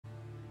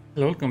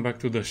Hello, welcome back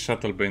to the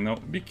Shuttle Bay. Now,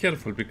 be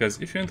careful because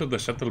if you enter the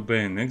Shuttle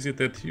Bay and exit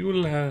it, you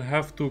will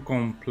have to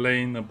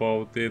complain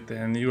about it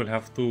and you will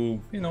have to,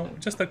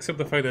 just accept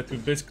the fact that you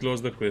basically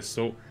lost the quest.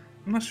 So,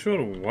 I'm not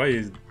sure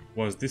why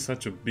was this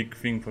such a big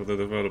thing for the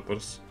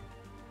developers.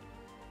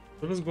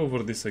 So, let's go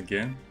over this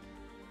again.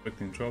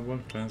 Expecting trouble,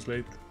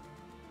 translate.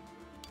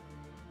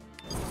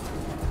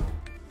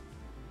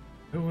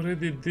 I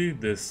already did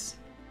this.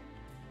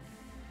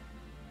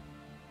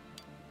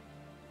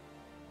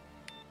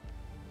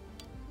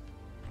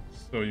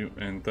 So you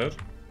enter,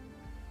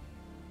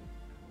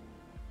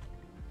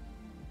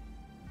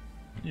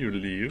 you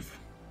leave,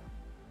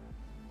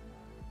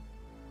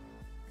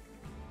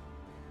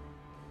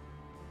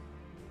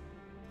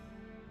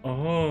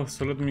 oh,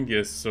 so let me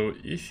guess, so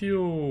if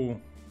you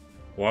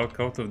walk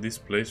out of this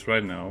place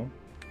right now,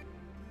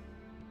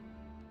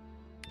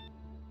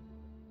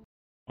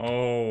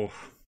 oh,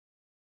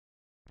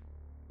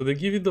 so they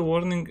give you the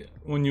warning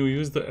when you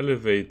use the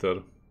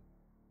elevator.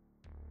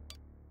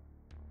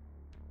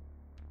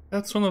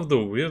 That's one of the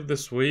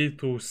weirdest way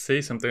to say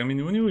something. I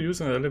mean, when you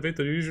use an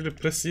elevator, you usually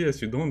press yes,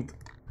 you don't.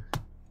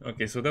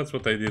 Okay, so that's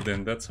what I did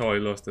then. That's how I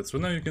lost it. So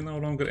now you can no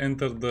longer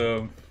enter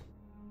the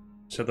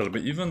shuttle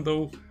bay, even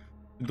though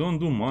you don't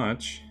do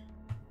much.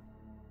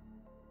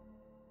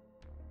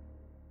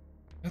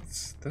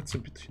 That's a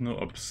bit,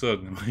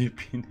 absurd in my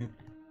opinion.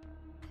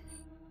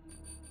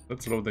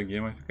 Let's load the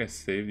game. I think I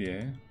saved,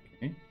 yeah.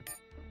 Okay.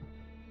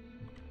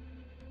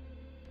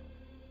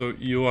 So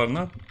you are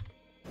not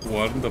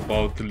warned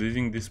about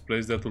leaving this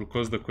place that will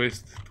cause the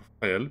quest to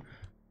fail.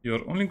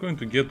 You're only going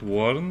to get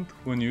warned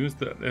when you use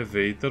the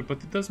elevator,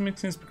 but it doesn't make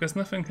sense because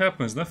nothing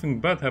happens, nothing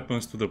bad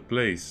happens to the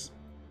place.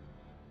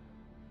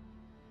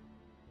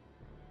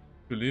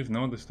 If you leave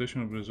now, the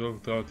situation will be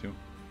resolved without you.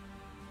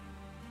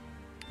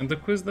 And the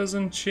quest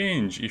doesn't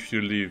change if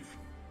you leave.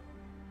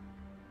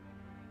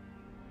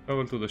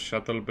 Travel to the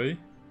shuttle bay.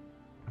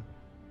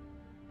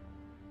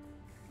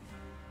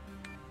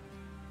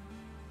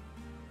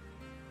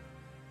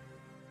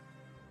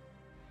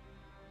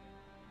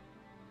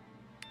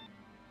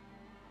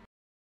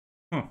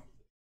 Huh.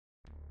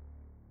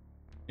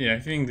 Yeah, I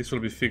think this will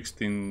be fixed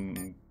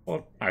in...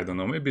 or I don't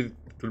know, maybe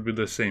it will be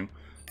the same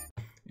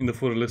in the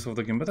full release of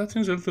the game. But that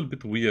seems a little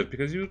bit weird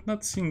because you're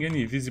not seeing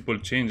any visible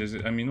changes.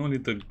 I mean, only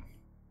the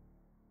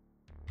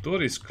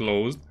door is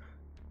closed.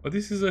 But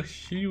this is a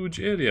huge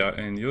area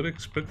and you're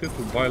expected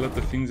to buy a lot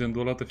of things and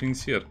do a lot of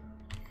things here.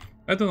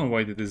 I don't know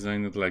why they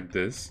designed it like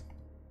this.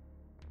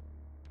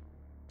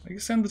 I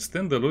guess I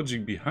understand the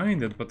logic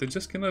behind it, but I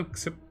just cannot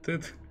accept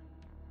it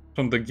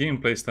from the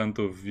gameplay stand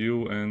of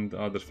view and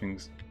other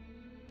things.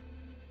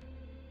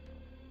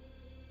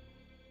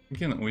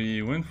 Again,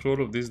 we went through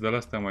all of this the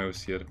last time I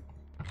was here.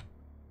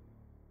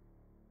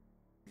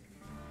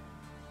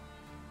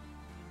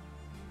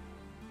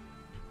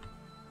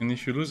 And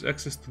if you lose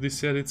access to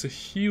this area, it's a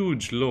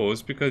huge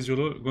loss because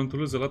you're going to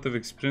lose a lot of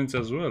experience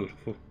as well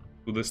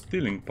to the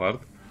stealing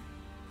part,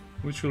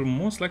 which will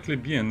most likely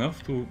be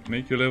enough to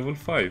make you level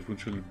 5,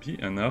 which will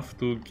be enough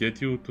to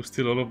get you to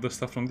steal all of the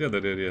stuff from the other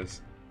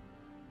areas.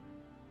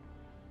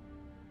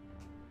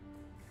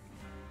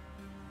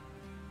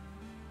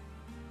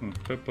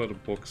 Pepper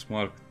box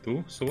mark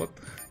 2, so what?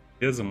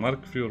 Here's a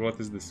mark 3 or what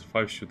is this?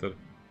 5 shooter.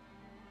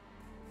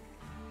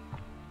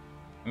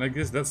 And I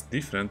guess that's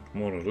different,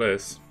 more or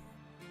less.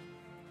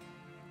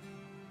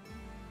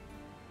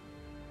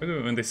 By the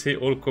way, when they say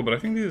all Cobra, I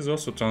think this is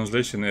also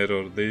translation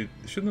error. They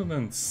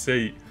shouldn't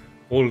say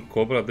all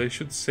Cobra, they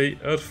should say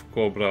Earth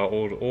Cobra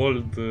or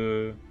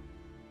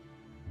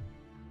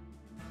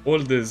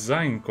old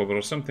design Cobra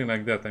or something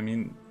like that. I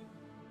mean,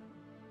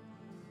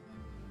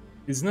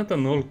 it's not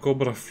an old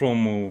Cobra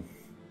from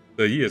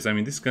the years. I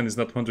mean, this gun is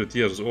not 100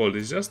 years old,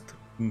 it's just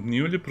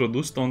newly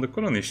produced on the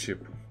colony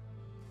ship.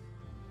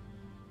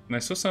 And I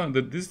saw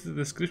that this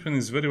description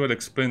is very well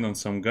explained on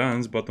some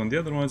guns, but on the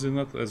other ones it's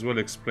not as well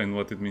explained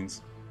what it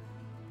means.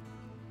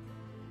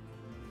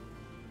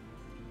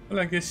 Well,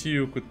 I guess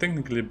you could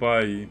technically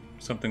buy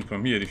something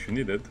from here if you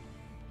needed.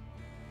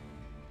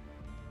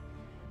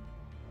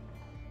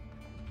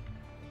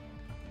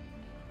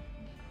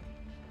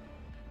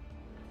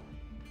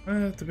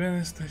 To be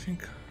honest, I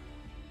think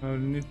I'll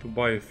need to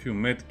buy a few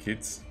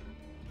medkits.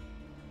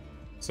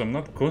 So I'm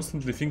not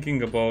constantly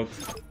thinking about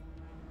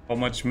how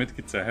much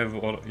medkits I have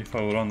or if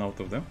I will run out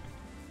of them.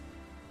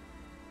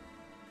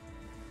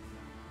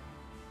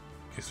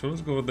 Okay, so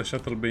let's go with the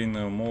shuttle bay in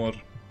a more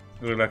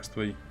relaxed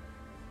way.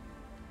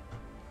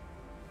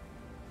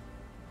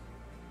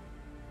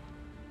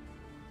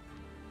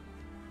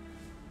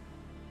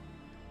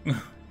 He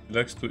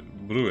likes to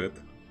brew it.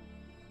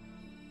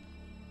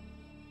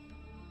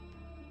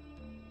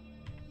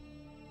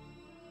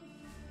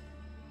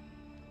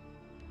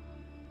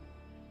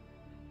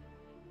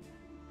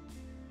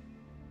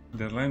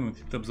 They're lined with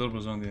heat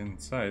absorbers on the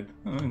inside.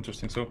 Oh,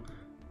 interesting. So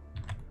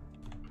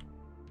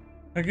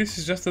I guess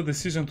it's just a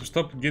decision to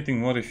stop getting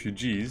more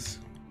refugees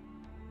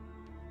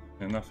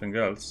and nothing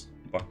else.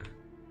 Back.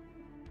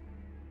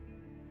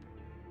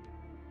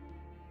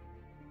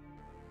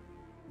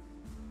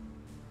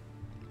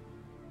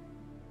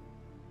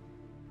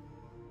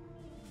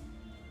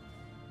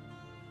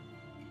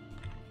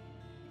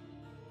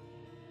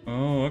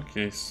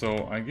 Okay,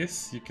 so I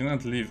guess you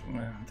cannot leave.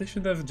 They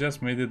should have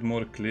just made it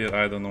more clear.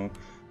 I don't know.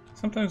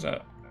 Sometimes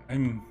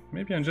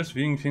maybe I'm just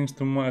viewing things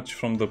too much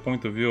from the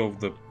point of view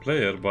of the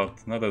player,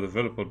 but not the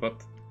developer.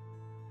 But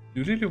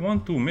you really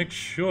want to make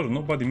sure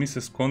nobody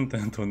misses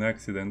content on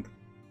accident.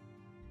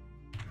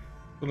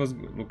 So let's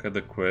look at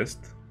the quest.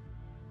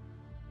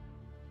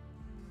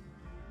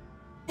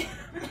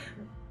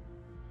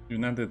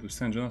 United with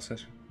Saint Jonas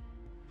session.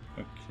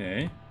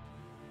 Okay.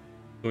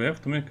 So we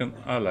have to make an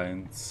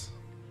alliance.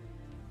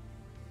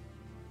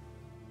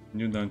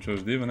 New down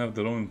church. They even have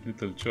their own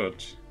little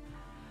church.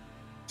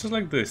 Just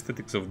like the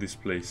aesthetics of this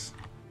place.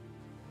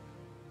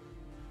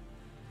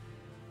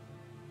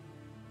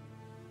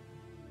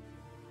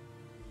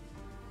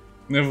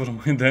 Never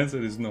mind, the answer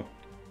is no.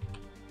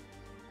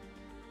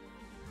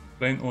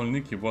 Plain old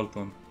Nicky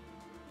Bolton.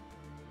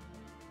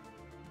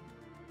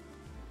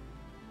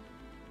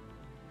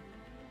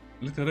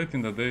 Little late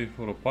in the day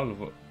for a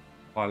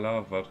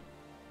palaver.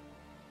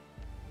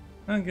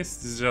 I guess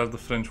this is just the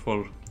French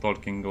for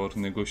talking or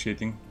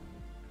negotiating.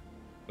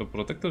 The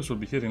protectors will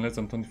be here in less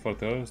than 24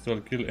 hours.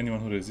 They'll kill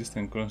anyone who resists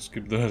and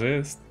conscript the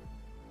rest.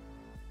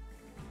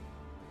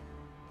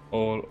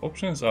 Our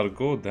options are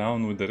go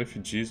down with the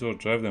refugees or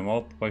drive them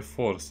out by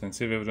force and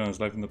save everyone's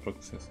life in the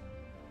process.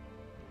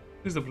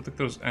 This is the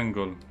protector's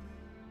angle.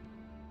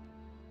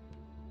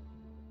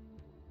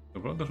 The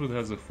Brotherhood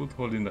has a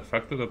foothold in the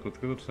fact that the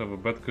protectors have a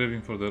bad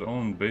craving for their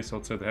own base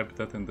outside the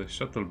habitat, and the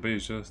Shuttle Bay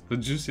is just the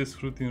juiciest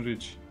fruit in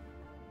reach.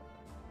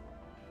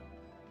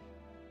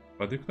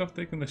 But they could have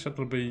taken the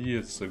Shuttle Bay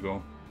years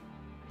ago.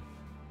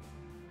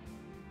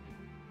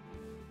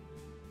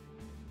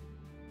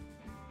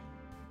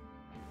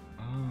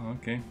 Ah,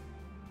 okay.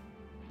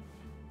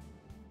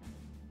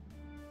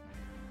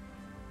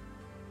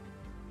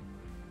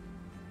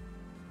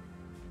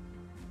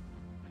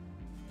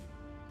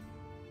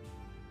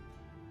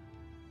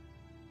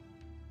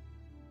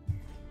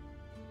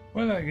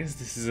 Well, I guess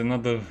this is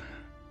another...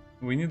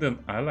 We need an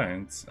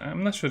alliance.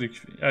 I'm not sure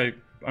if...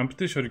 I'm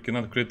pretty sure you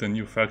cannot create a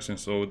new faction,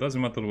 so it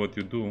doesn't matter what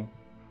you do.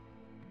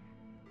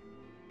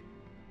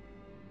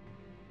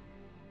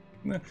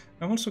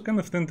 I'm also kind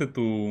of tempted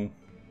to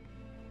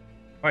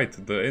fight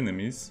the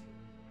enemies,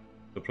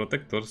 the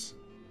protectors.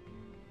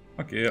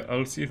 Okay,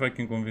 I'll see if I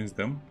can convince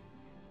them.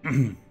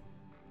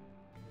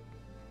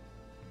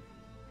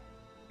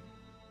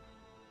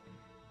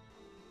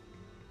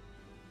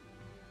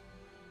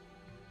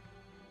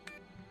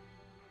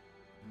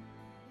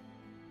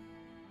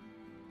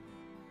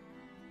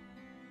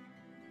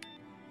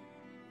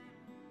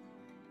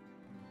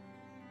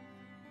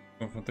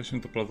 Confrontation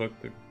to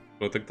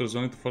protectors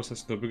only to force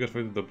us to a bigger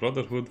fight with the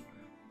Brotherhood.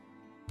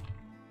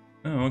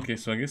 Oh, okay,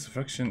 so I guess the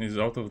faction is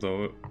out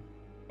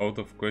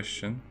of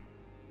question.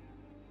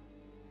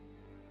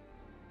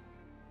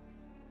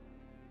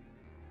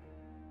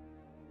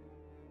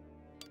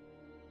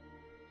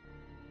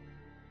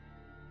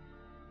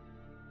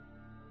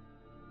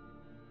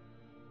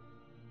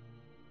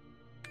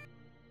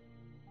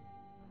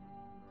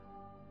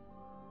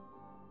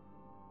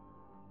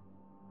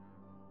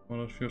 One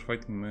of your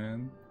fighting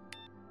men.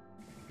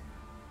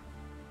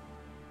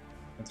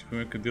 Let's see if we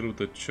make a deal with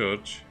the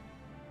church.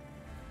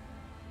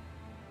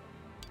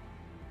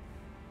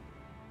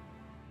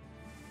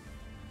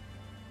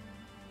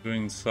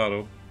 Join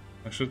sorrow.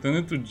 I should turn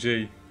it to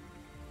J.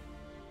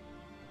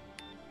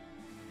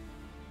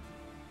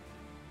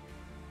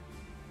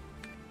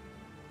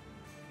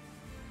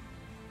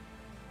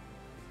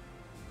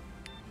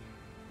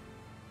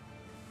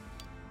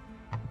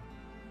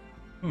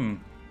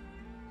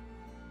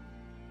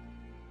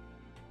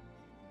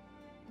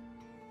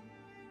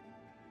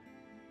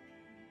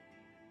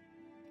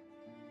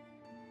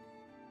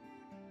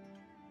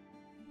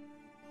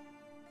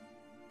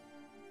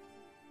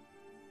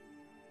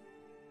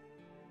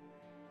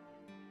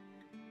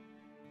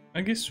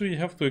 I guess we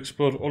have to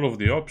explore all of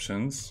the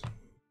options.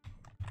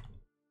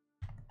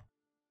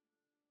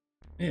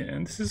 Yeah,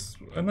 and this is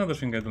another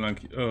thing I don't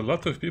like. A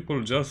lot of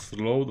people just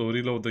load or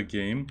reload the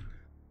game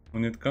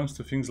when it comes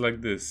to things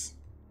like this.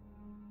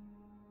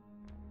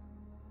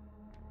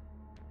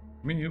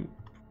 I mean, you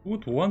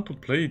would want to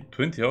play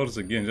 20 hours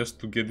again just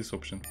to get this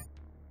option.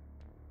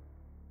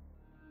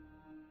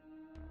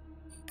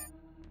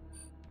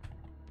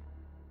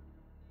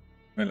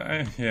 Well,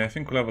 I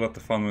think we'll have a lot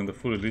of fun when the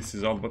full release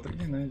is out, but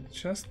again, I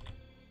just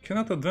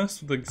cannot advance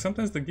to the...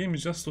 Sometimes the game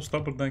is just so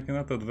stubborn that I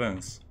cannot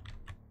advance.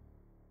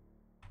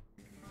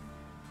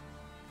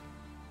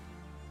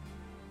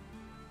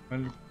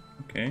 Well,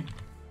 okay.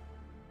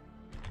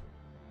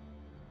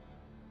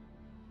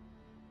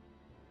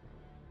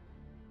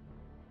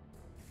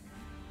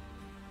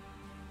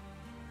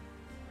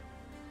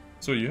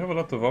 So you have a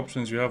lot of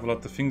options, you have a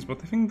lot of things,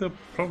 but I think the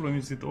problem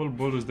is it all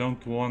boils down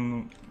to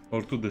one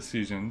or two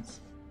decisions.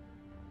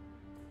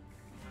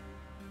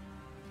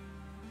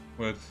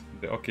 Where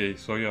okay,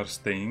 so you are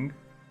staying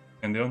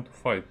and they want to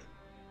fight.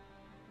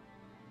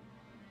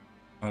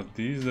 Are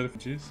these the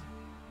refugees?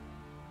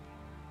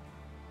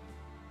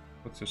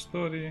 What's your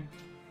story?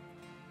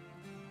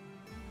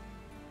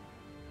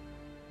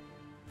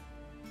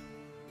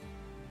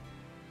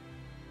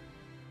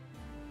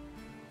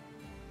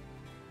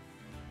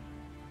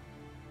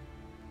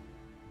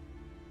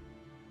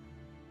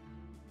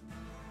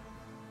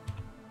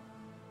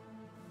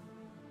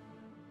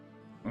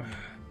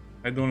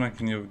 I don't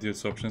like any of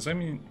these options. I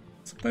mean,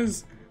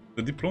 sometimes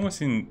the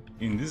diplomacy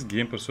in this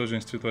game, Persuasion,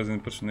 Streetwise, and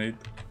Impersonate,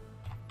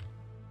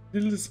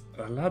 feels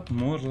a lot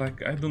more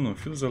like, I don't know,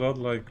 feels a lot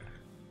like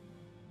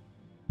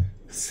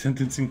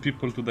sentencing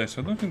people to die.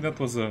 So I don't think that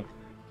was a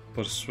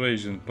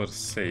persuasion per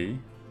se.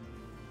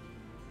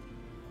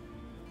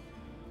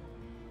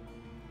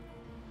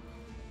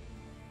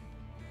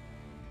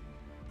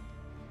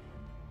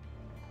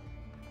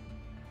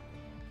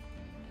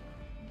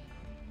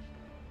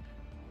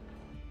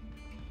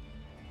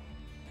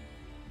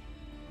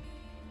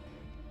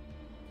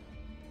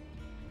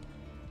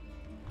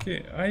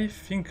 Okay, I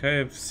think I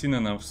have seen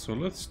enough, so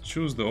let's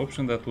choose the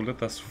option that will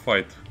let us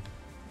fight.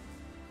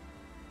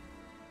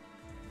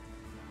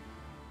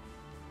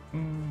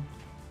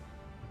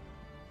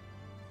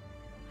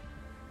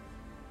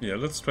 Yeah,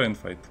 let's try and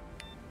fight.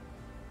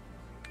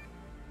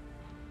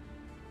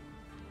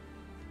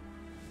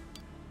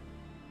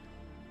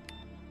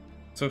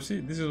 So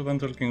see, this is what I'm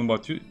talking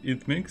about.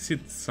 It makes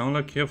it sound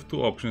like you have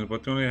two options,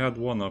 but you only had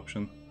one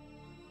option.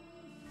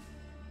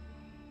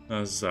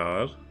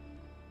 Nazar.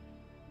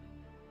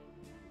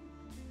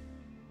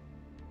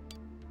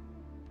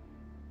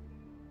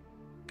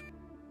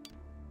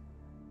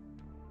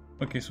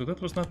 Okay, so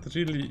that was not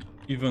really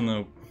even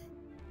a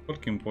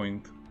talking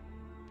point.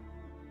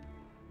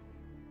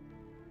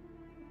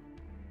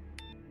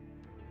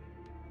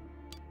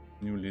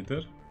 New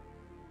leader.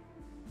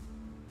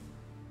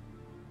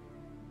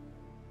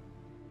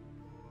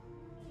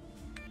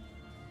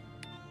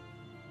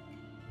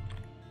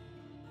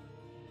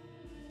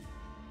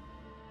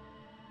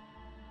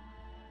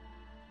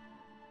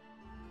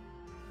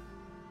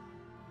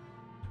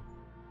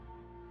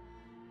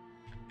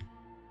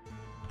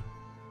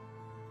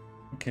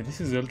 Okay,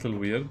 this is a little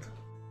weird.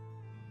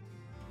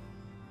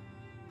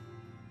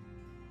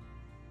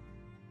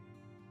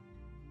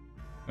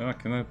 I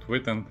cannot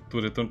wait to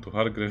return to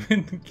Hargrave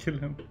and kill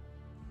him.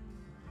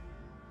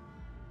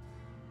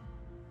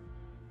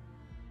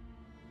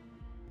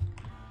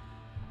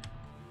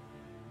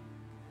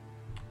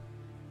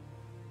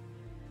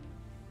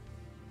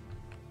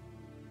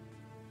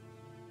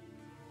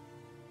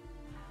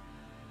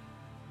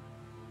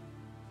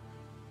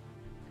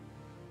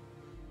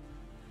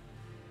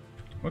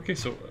 Okay,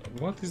 so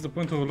what is the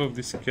point of all of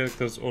these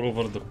characters all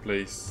over the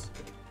place?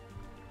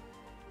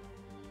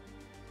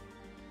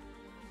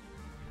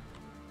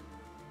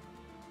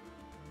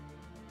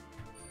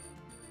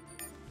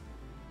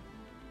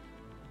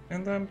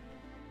 And I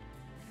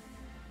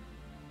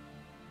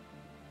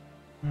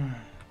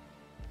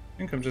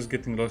think I'm just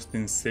getting lost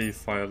in save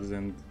files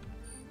and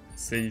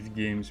save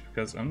games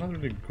because I'm not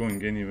really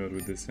going anywhere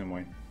with this, am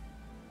I?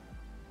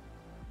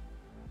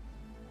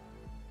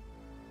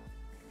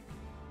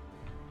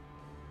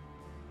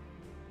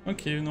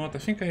 Okay, you know what, I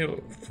think I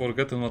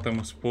forgotten what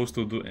I'm supposed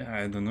to do.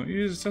 I don't know,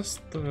 it's just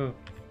a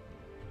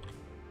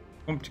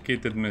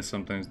complicated mess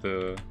sometimes,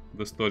 the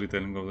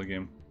storytelling of the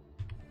game.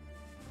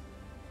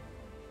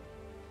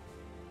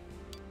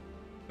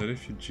 The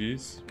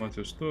refugees, what's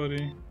your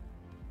story?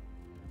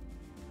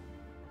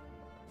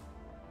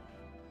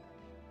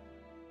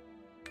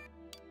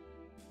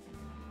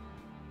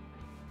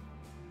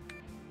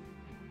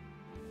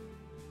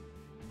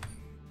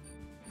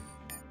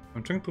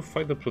 I'm trying to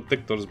fight the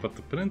protectors, but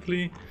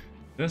apparently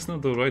that's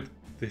not the right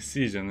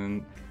decision,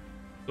 and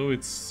so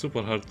it's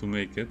super hard to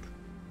make it.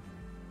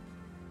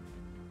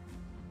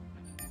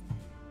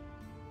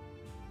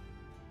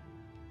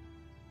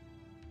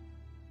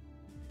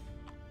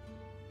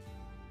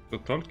 So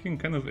talking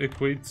kind of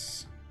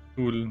equates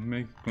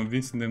to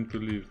convincing them to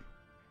leave.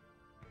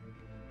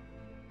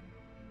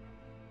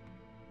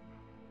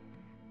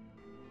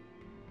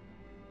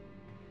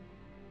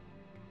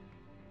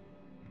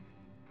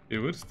 Okay,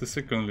 where's the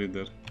second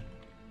leader?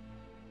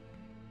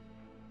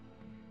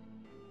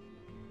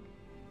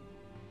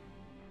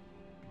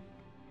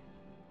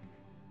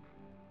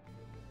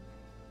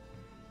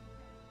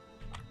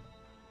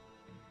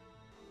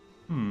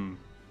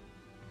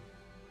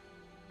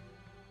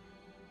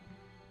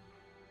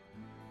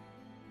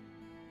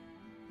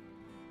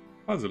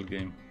 Puzzle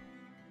game.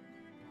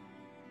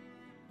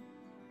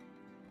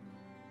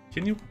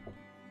 Can you...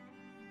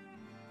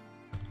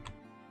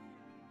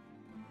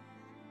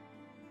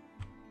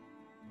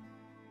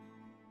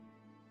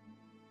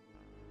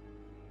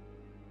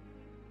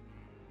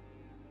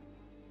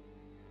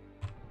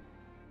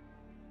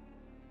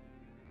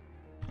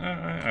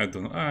 I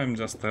don't know, I'm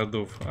just tired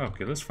of...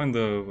 Okay, let's find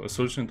a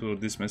solution to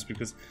this mess,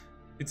 because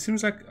it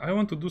seems like I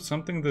want to do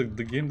something that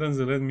the game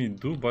doesn't let me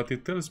do, but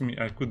it tells me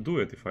I could do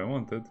it if I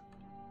wanted.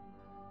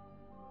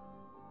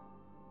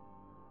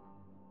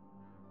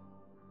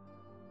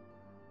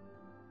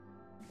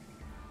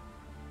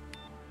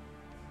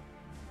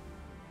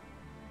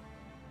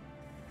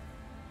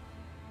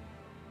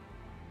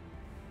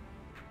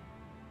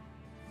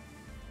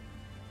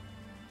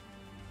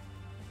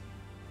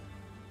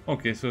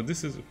 Okay, so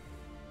this is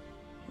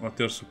what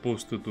you're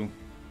supposed to do.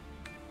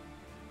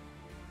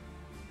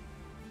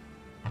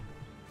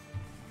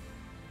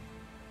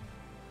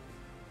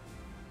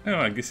 Yeah,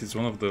 I guess it's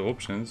one of the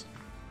options.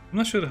 I'm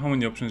not sure how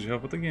many options you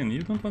have, but again,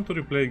 you don't want to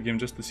replay a game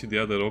just to see the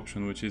other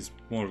option, which is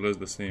more or less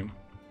the same.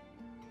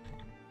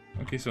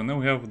 Okay, so now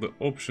we have the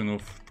option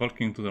of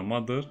talking to the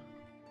mother.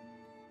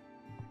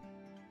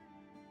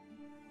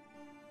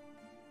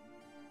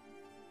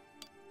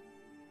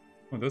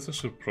 Oh, that's a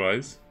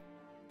surprise.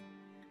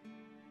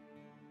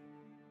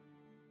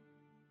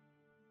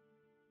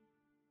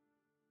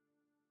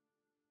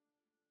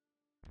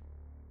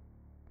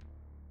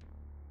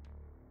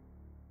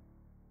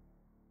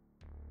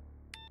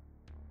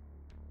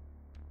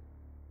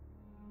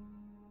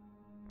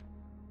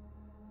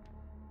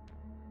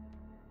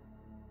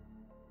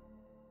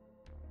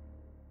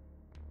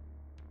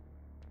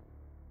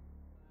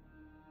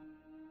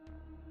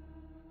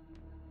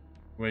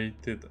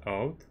 Wait it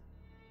out.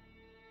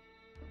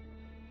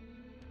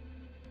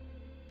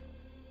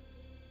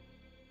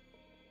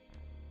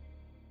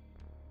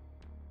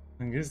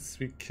 I guess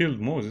we killed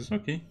Moses,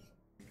 okay.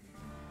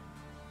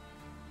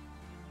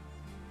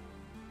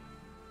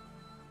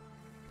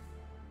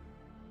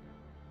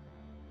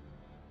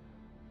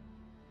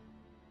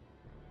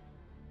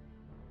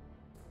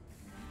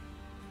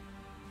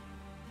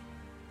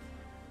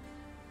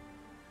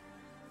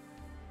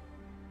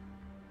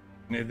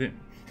 Yeah, they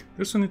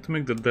also need to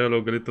make the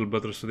dialogue a little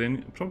better, so they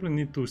probably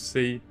need to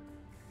say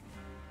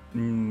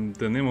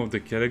the name of the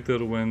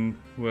character when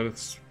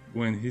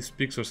he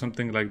speaks or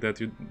something like that.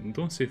 You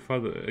don't say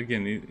father,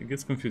 again, it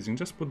gets confusing.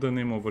 Just put the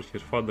name over here,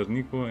 Father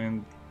Nico,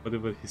 and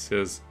whatever he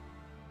says.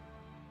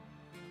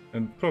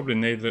 And probably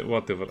Neyreyan,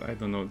 whatever, I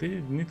don't know. They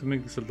need to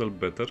make this a little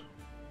better.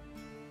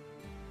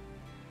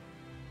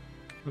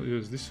 I'll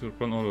use this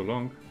weapon all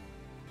along.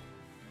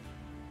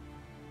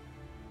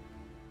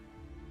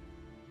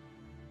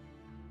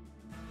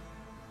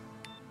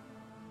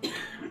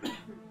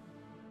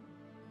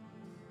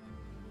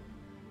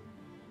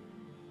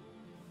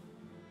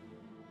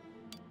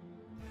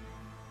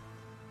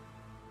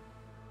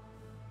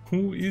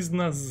 Who is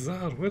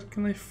Nazar? Where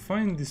can I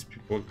find these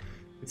people?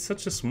 It's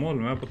such a small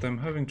map, but I'm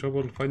having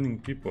trouble finding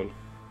people.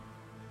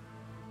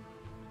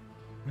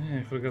 Man,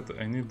 I forgot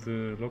I need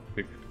the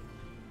lockpick.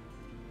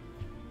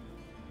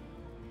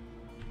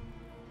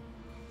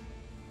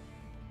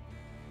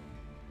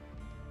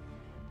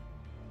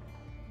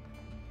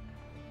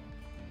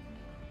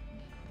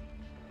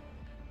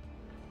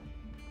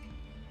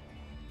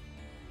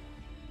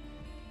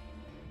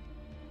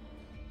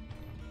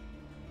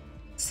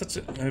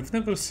 I've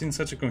never seen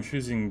such a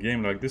confusing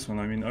game like this one.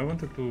 I mean, I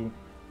wanted to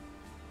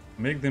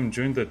make them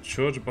join the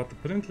church, but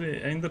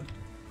apparently I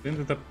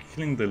ended up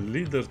killing the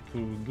leader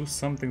to do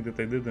something that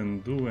I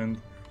didn't do,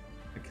 and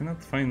I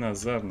cannot find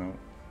Nazar now.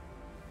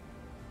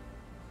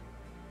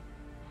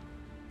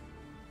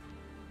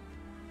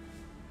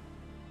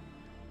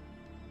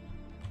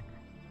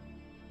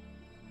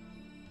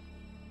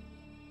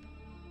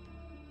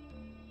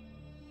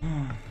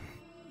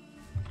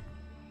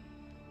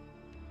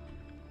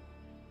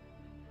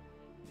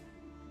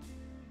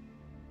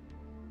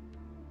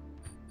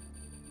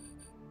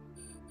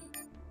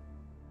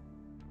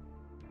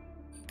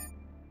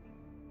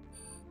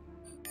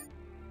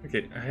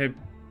 Okay,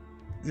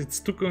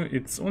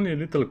 it's only a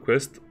little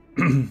quest,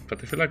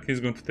 but I feel like it's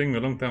going to take me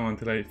a long time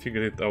until I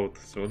figure it out.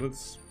 So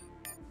let's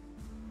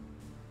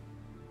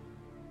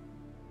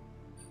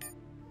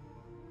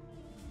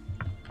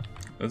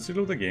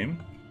reload the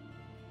game.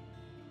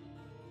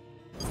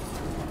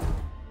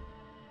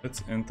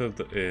 Let's enter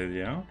the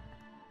area.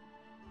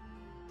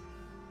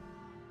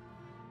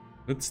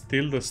 Let's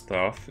steal the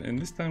stuff, and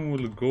this time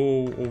we'll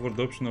go over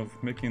the option of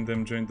making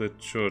them join the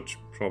church,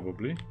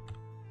 probably.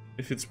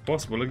 If it's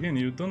possible. Again,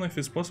 you don't know if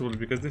it's possible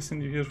because they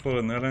send you here for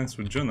an alliance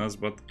with Jonas,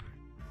 but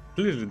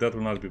clearly that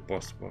will not be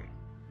possible.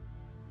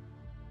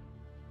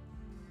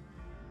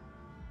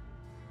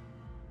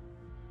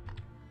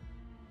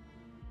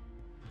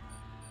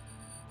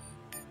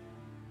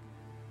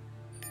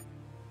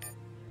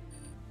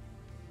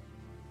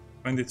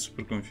 I find it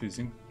super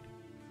confusing.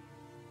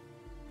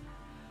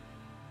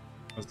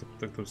 What's the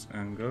protector's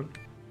angle?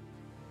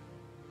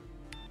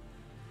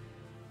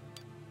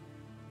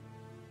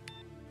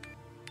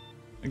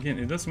 Again,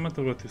 it doesn't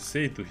matter what you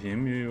say to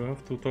him, you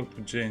have to talk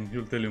to Jane,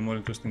 he'll tell you more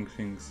interesting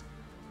things.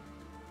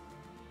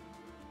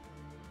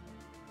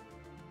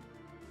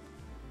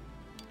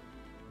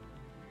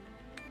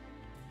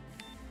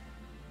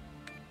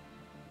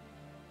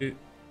 Okay.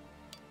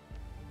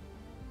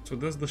 So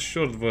that's the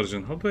short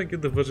version. How do I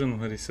get the version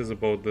where he says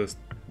about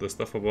the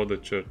stuff about the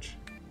church?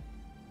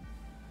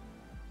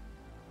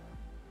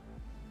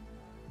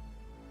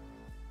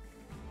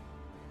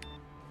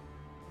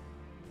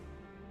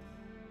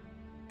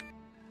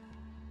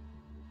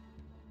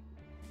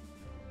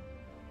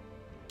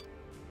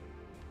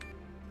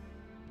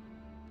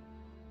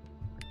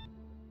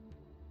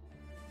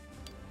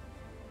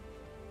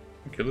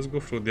 Okay, let's go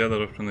through the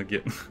other option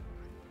again.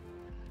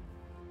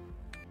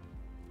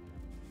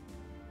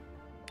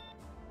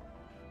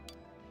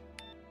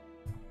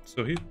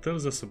 So he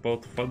tells us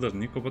about Father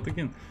Nico, but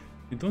again,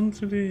 you don't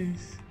really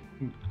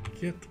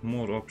get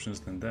more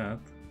options than that.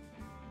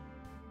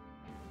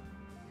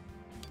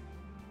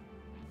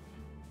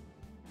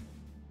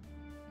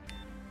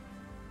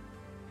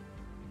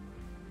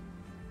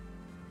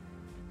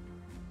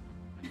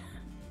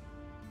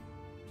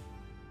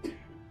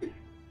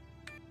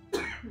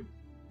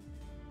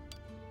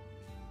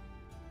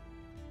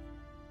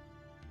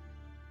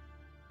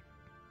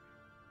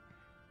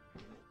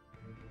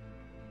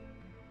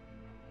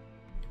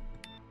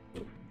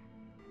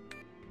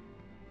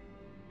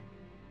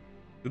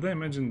 Did I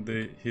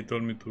imagine he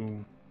told me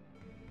to...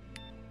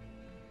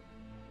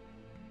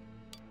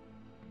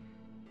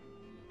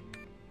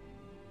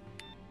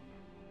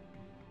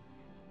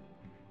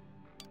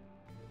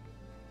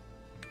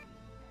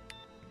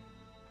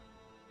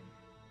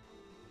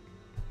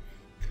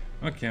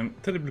 Okay, I'm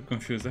terribly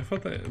confused. I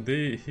thought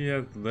he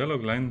had the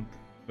dialogue line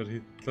where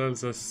he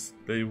tells us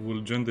they will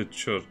join the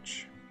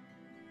church.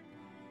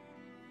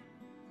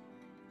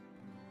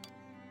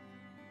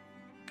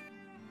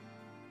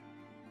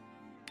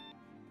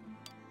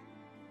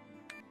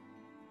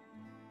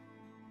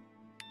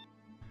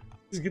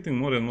 It's getting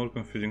more and more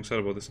confusing,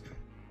 sorry about this.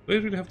 Do I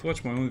really have to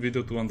watch my own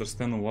video to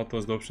understand what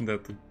was the option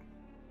that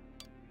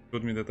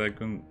told me that I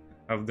can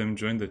have them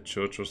join the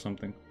church or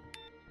something?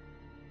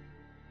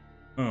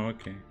 Oh,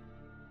 okay.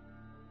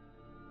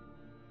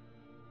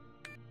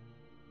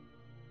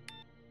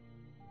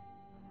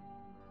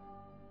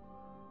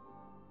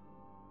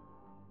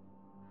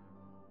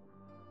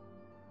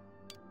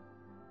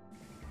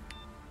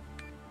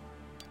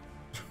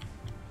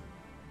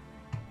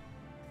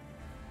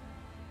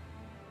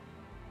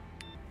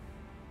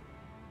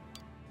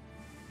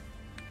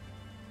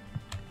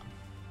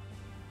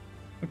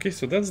 Okay,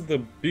 so that's the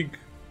big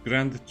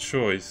grand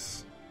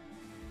choice.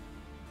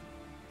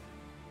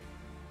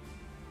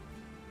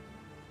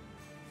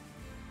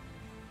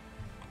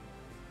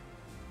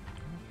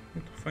 I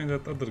need to find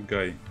that other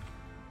guy.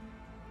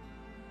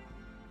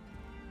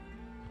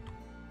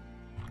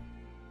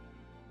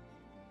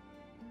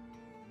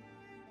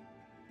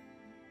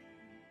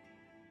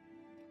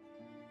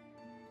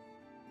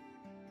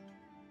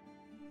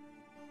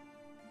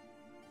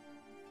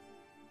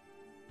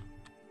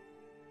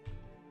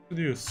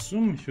 You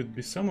assume he would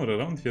be somewhere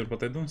around here,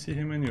 but I don't see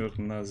him anywhere.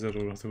 Nazar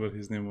or whatever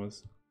his name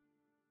was.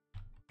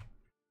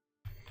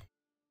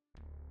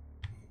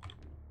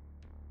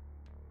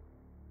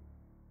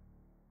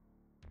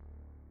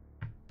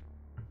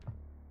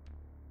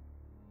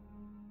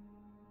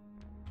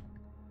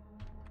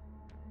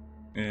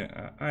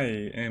 Yeah, I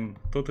am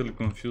totally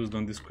confused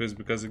on this quest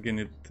because again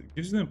it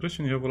gives the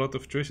impression you have a lot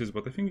of choices,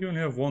 but I think you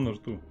only have one or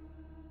two.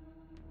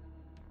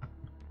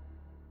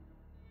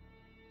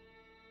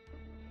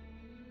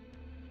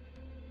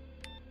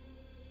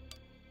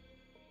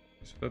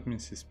 So that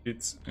means he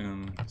spits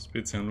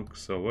and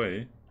looks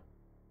away.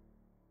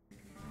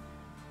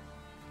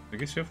 I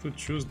guess you have to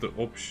choose the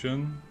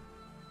option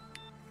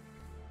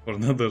for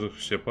another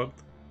shepherd.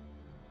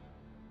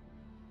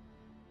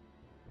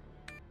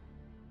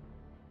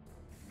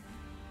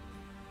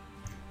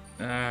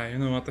 You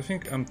know what, I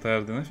think I'm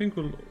tired and I think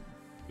we'll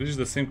reach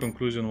the same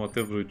conclusion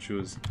whatever we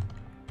choose.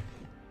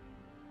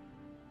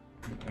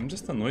 I'm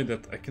just annoyed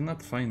that I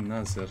cannot find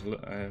Nazar.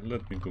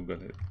 Let me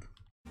Google it.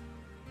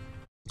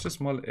 It's a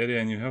small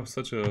area and you have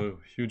such a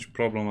huge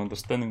problem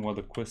understanding what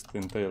the quest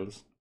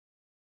entails.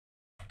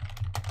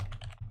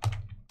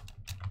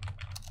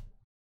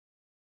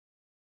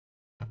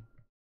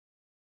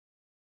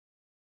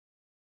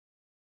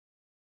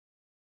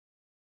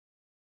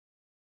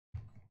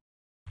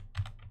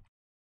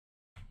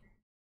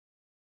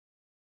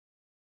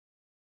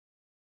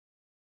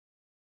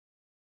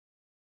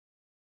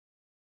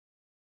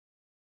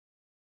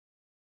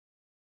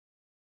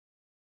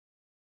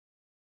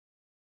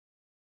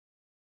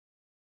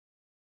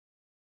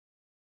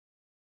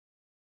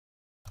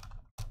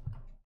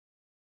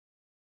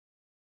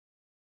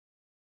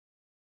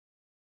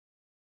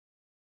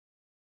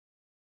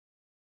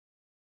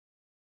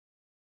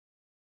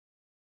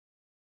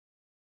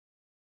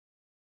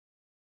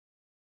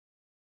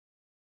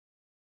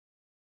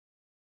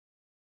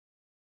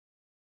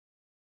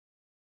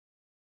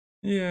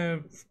 Yeah,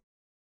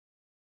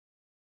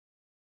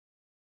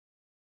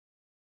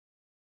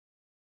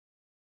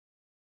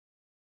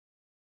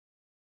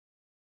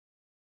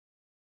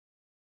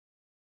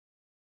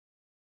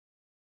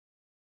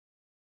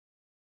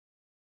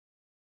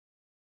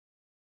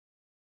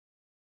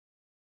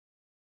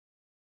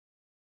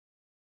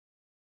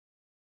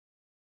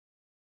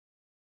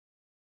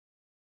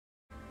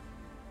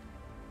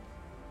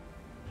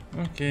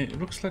 okay, it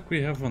looks like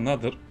we have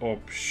another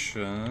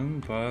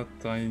option, but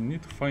I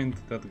need to find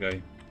that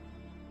guy.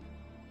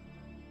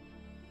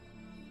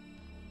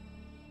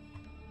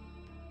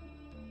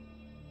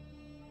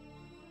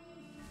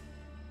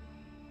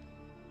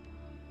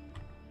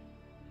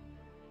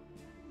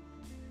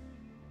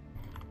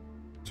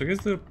 So I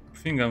guess the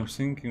thing I'm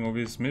thinking of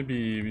is maybe,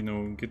 you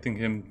know, getting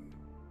him,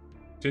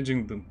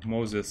 changing the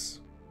Moses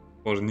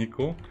for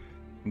Nico,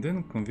 and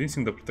then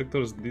convincing the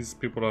protectors these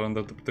people are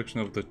under the protection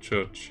of the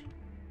church.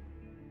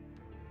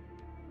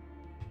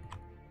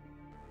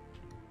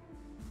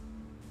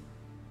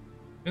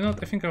 You know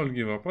what, I think I will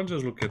give up. I'll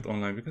just look at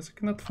online because I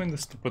cannot find the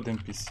stupid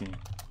NPC.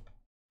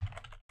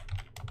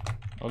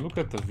 I'll look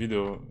at the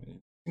video.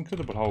 It's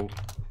incredible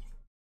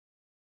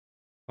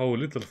how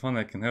little fun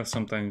I can have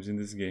sometimes in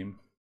this game.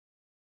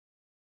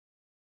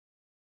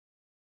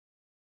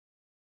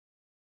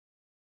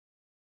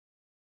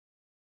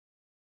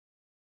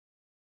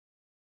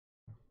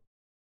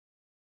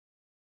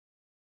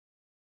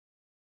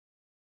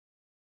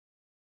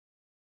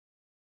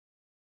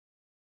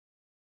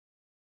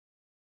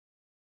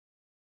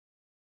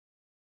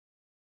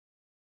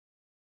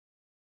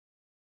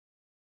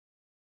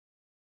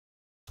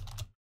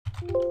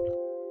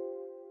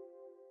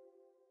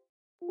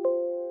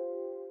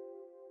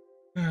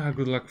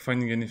 Good luck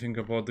finding anything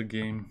about the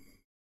game.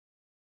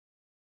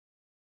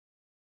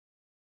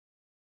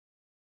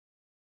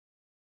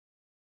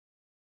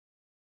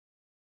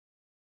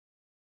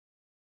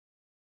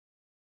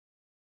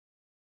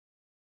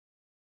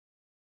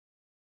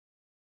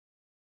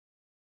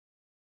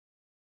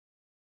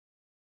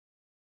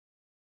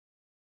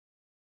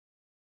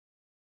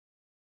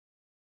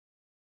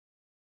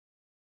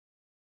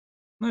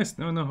 Nice,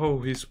 I don't know how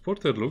his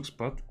portrait looks,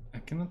 but I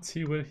cannot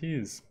see where he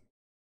is.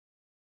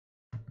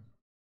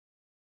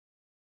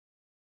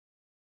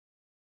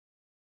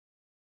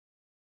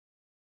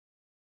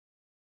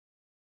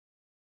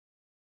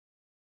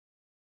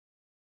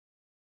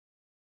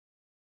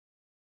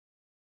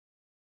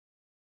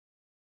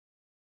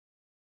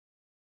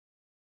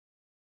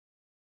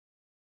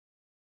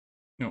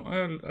 No,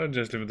 I'll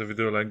just leave the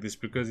video like this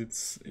because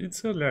it's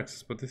early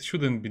access, but it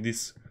shouldn't be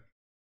this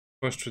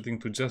frustrating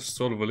to just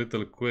solve a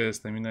little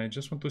quest. I mean, I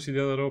just want to see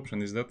the other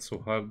option. Is that so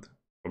hard?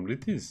 Probably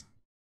it is.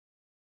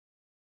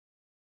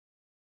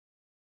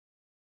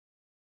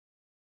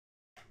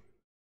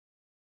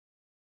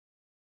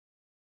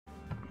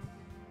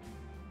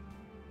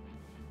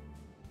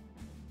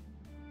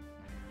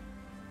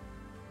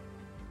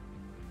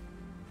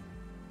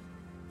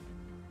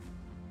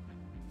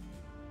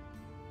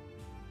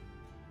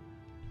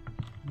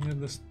 Near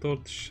the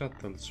stored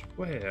shuttles.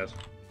 Where?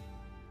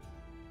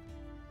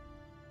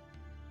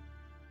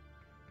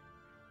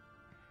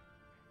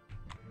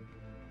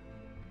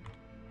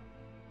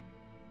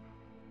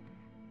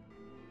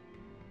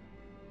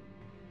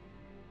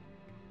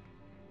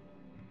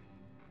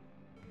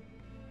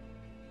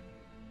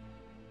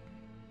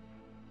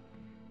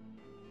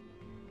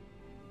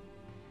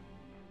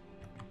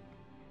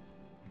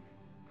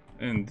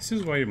 And this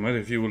is why my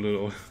review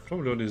will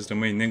probably always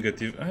remain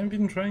negative. I've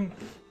been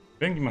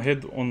banging my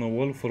head on a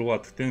wall for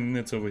what, 10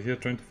 minutes over here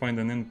trying to find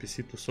an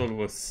NPC to solve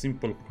a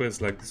simple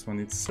quest like this one.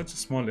 It's such a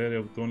small area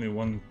with only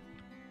one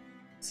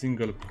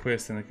single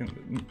quest, and I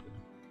can...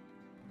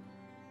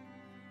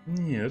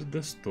 Near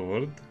the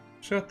stored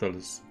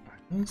shuttles.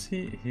 I don't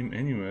see him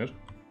anywhere.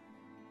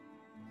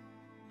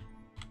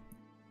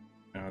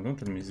 Don't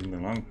tell me he's in the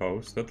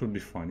longhouse, that would be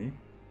funny.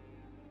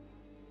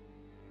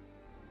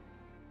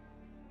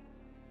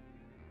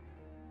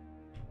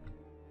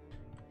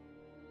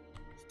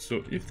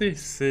 So if they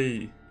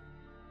say...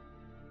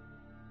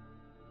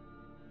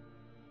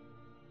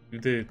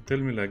 If they tell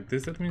me like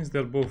this, that means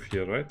they're both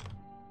here, right?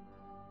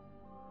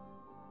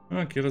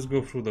 Okay, let's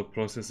go through the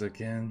process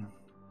again.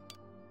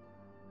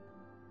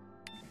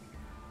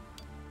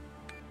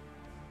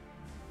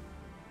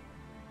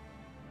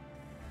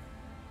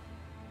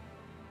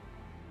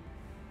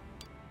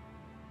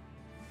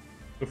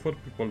 So 4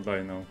 people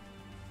die now.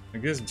 I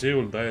guess Jay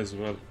will die as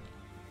well.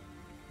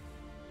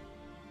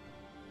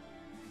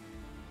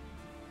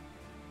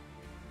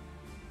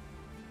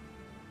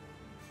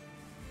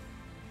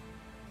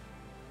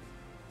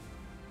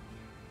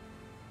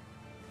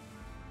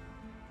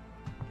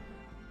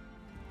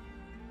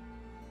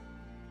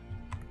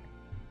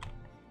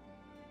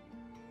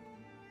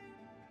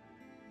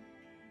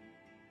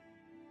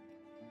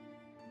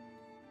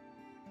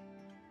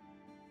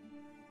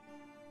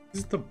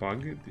 Is it a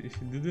bug?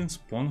 He didn't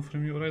spawn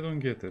from you, or I don't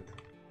get it.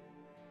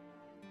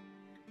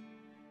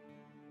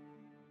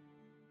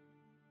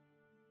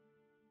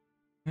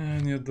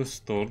 Near the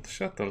stored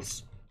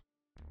shuttles.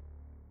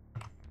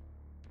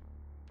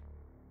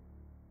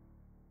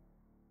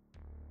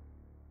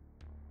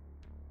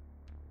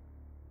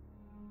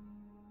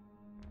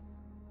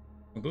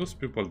 Those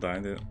people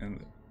died, and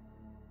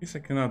I guess I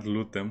cannot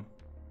loot them.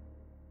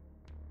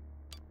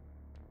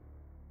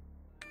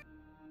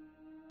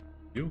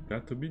 You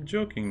got to be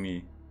joking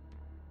me.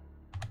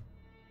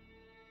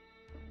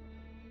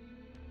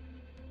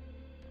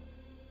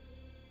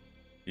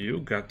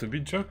 You got to be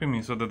joking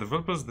me. So the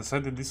developers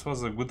decided this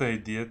was a good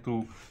idea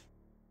to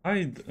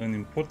hide an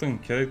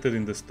important character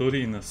in the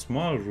story in a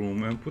small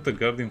room and put a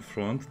guard in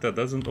front that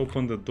doesn't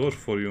open the door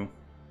for you.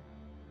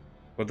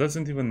 But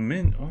doesn't even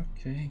mean...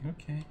 Okay,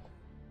 okay.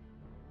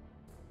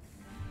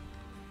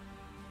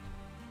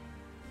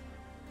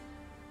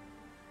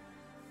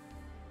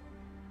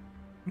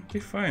 Okay,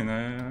 fine.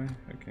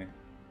 Okay.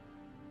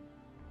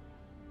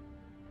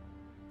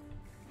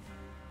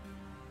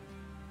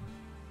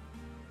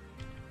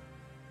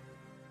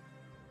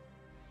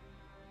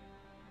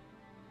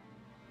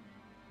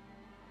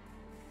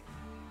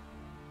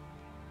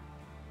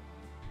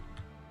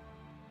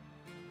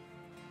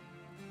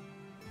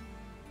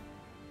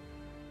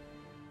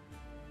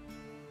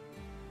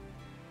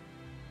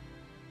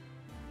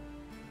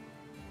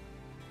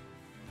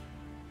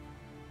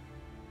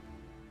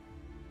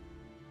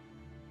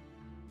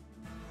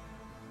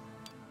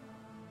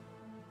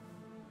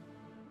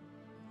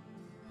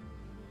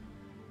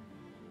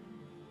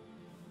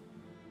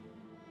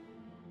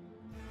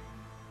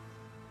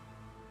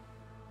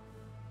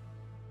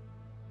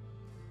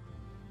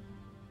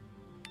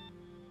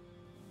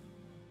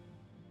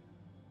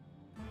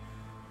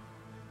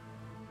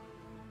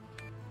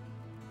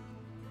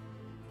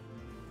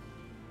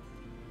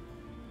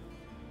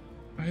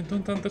 I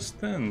don't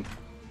understand.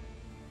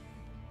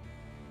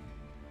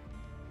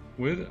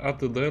 Where are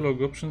the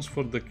dialogue options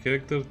for the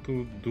character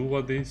to do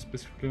what they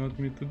specifically want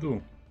me to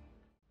do?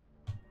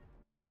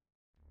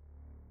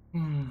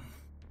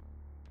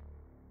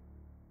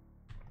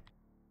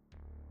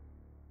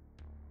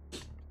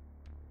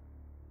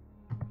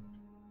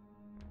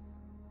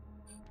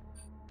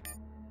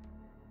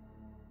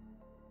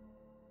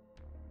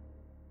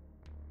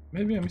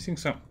 Maybe I'm missing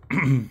some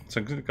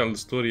some critical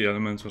story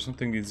elements or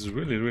something. It's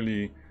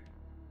really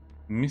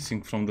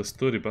missing from the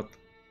story, but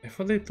I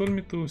thought they told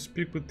me to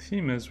speak with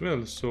him as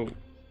well, so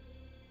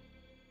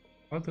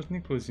Father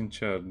Nico is in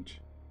charge.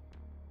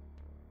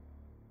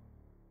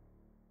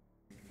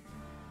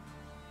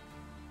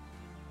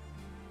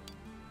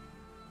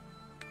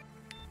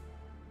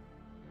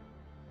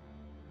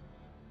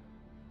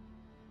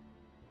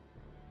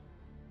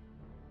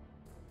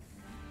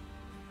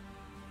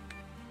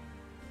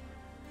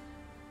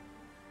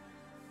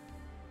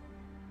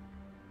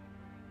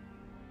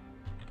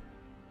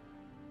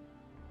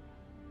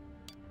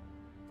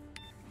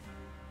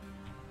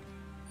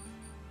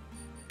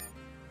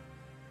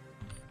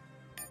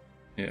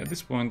 Yeah, at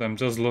this point I'm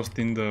just lost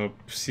in the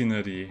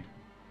scenery.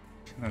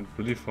 Cannot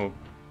believe how...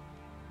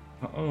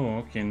 Oh,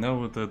 okay,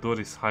 now the door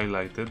is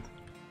highlighted.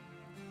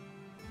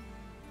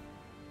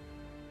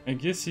 I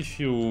guess if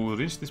you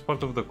reach this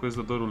part of the quest,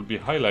 the door will be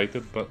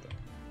highlighted, but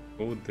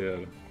go there.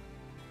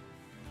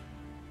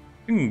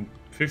 I think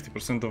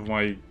 50% of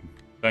my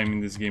time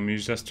in this game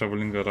is just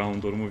traveling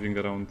around or moving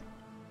around.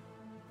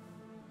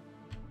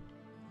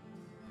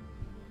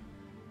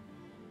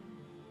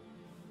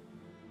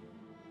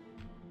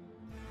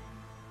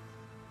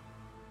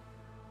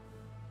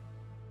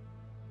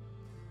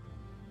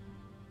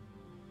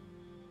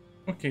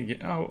 Okay,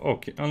 yeah,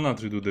 okay, I'll not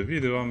redo the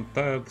video. I'm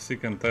tired,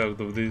 sick and tired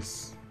of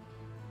this.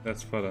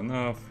 That's far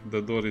enough. The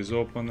door is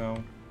open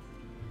now.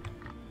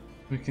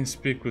 We can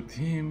speak with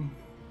him.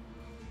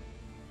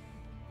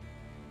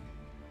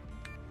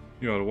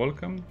 You are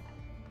welcome.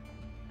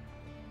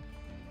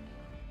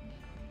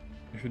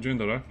 If you join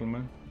the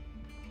rifleman.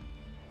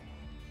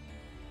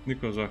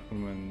 Nico's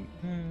rifleman.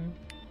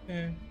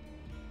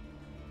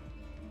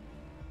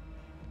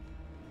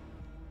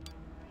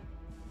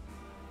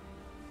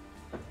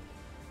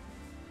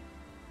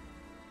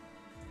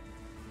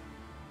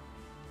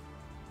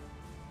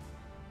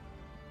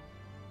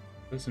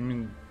 Doesn't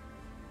mean...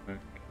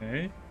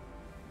 Okay.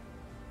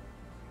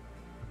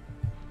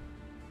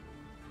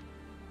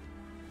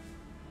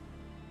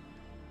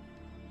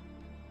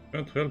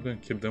 Trying to help them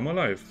keep them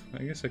alive.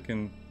 I guess I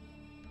can...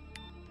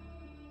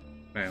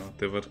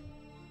 whatever.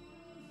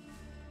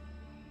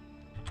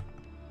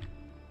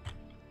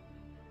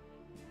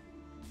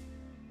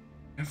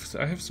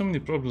 I have so many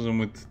problems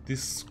with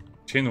this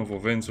chain of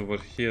events over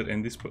here,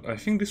 and this... I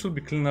think this will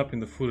be cleaned up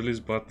in the full release,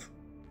 but...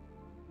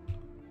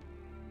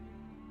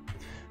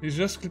 It's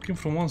just clicking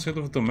from one side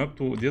of the map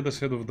to the other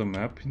side of the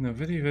map in a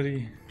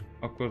very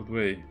awkward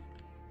way.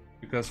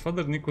 Because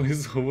Father Nico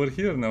is over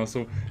here now,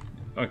 so...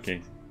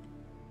 Okay.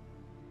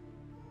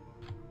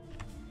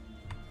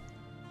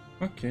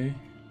 Okay.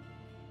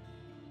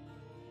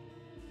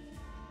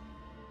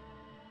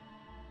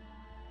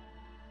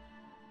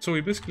 So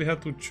we basically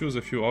had to choose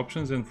a few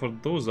options, and for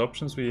those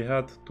options we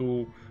had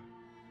to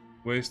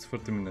waste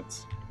 30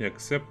 minutes. He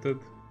accepted.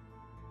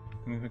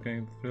 Anything I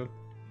can tell?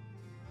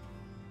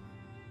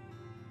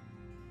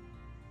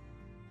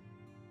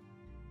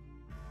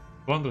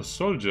 Wonder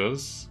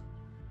soldiers.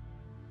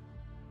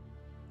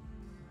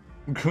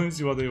 Go and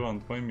see what they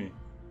want. Why me?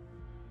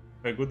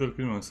 I got the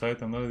film on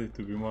site. I'm not ready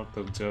to be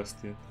mortal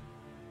just yet.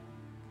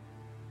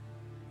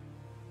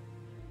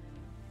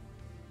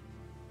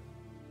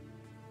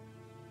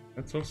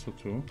 That's also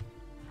true.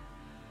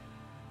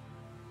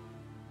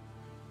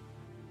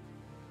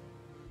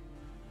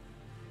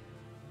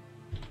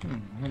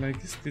 Well, I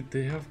guess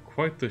they have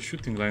quite a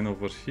shooting line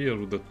over here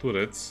with the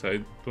turrets.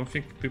 I don't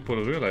think people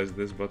realize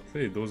this, but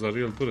hey, those are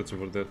real turrets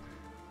over there.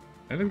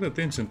 I like the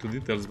attention to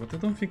details, but I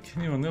don't think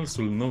anyone else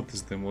will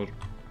notice them or...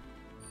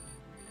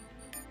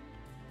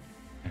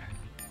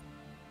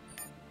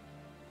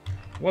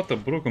 What a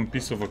broken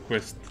piece of a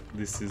quest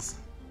this is.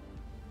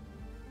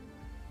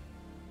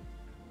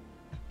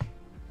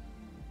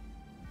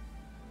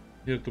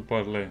 Here to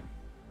parlay.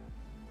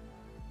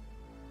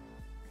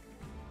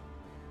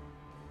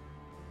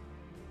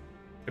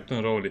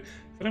 Captain Rowley.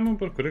 If I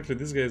remember correctly,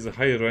 this guy is a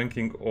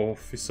high-ranking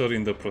officer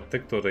in the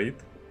Protectorate.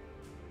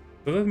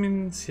 So that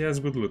means he has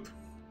good loot.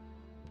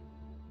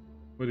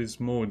 Where is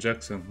Mo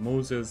Jackson?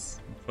 Moses.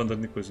 Father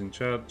Nico is in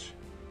charge.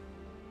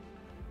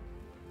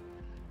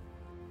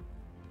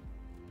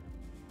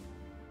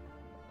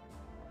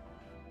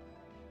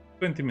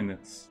 "20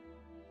 minutes.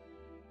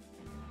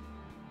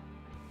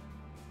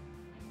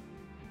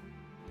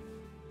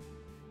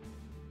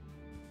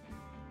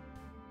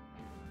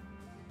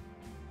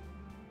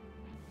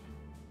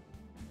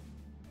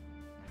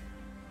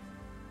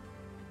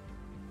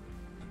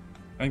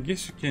 I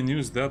guess you can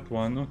use that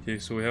one. Okay,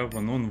 so we have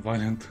a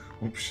non-violent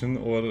option,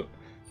 or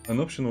an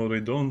option where we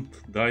don't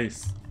die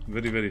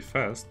very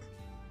fast.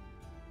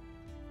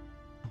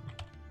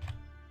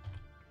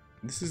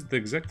 This is the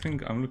exact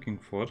thing I'm looking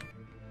for.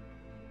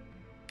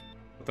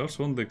 But I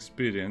also want the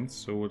experience,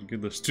 so we'll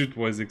get the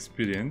streetwise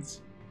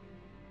experience.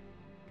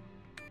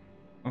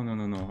 Oh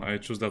no, I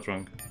chose that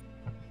wrong.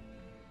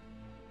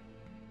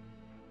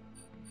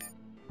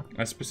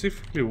 I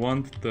specifically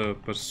want the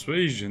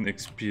persuasion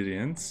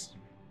experience.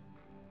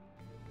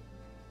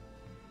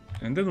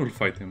 And then we'll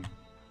fight him.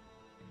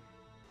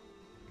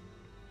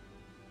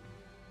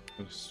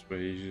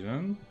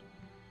 Persuasion.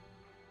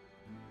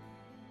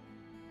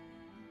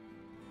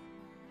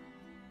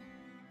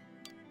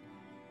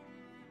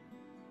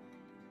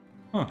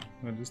 Huh,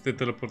 at least they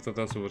teleported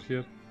us over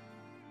here.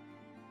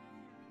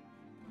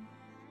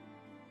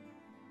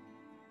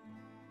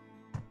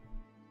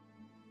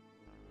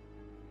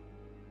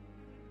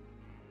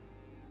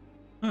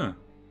 Huh.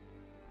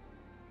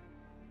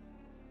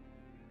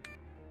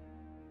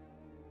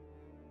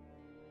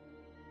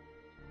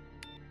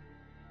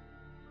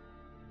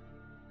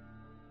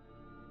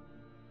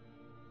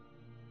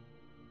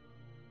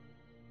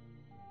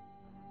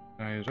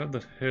 I'd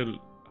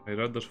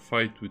rather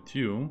fight with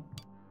you.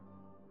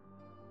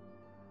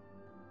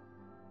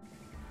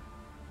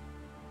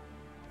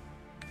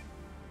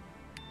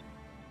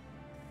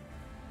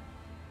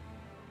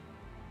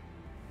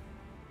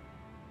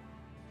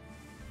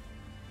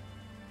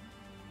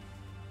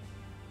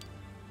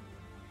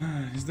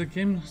 Is the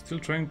game still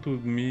trying to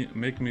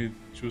make me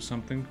choose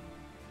something?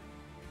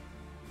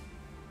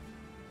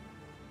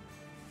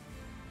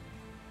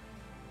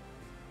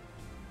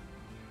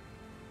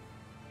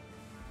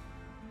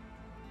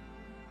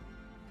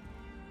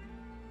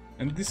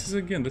 And this is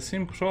again the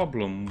same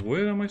problem.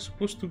 Where am I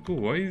supposed to go?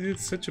 Why is it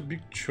such a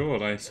big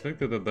chore? I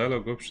selected a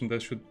dialogue option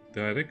that should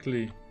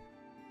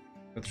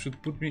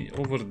put me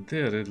over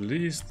there at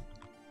least.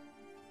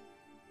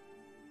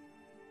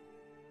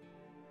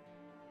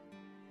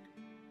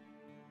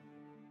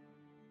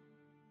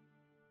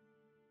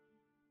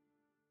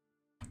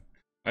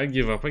 I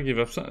give up.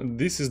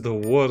 This is the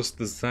worst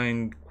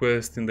designed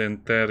quest in the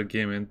entire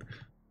game and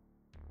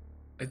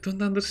I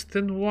don't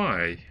understand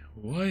why.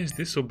 Why is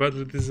this so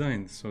badly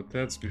designed? So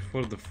that's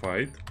before the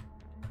fight.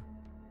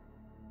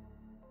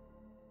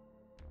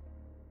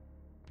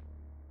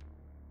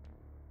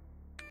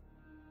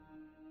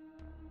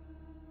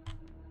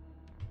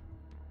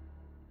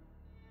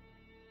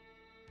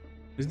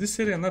 Is this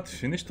area not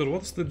finished or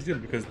what's the deal?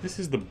 Because this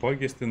is the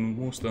buggiest and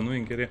most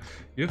annoying area.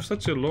 You have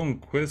such a long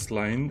quest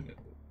line to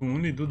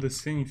only do the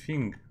same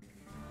thing.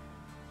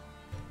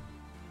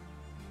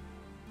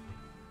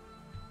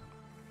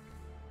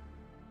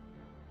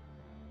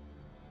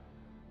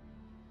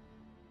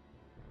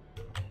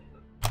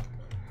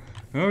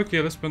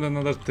 Okay, let's spend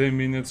another 10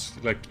 minutes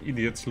like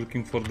idiots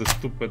looking for the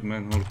stupid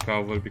manhole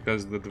cover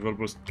because the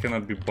developers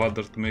cannot be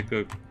bothered to make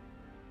a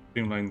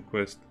streamlined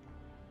quest.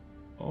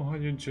 Oh, are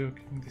you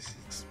joking? This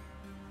is...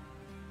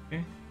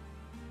 okay.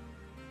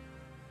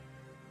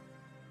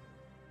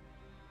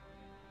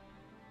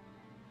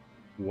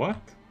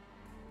 What?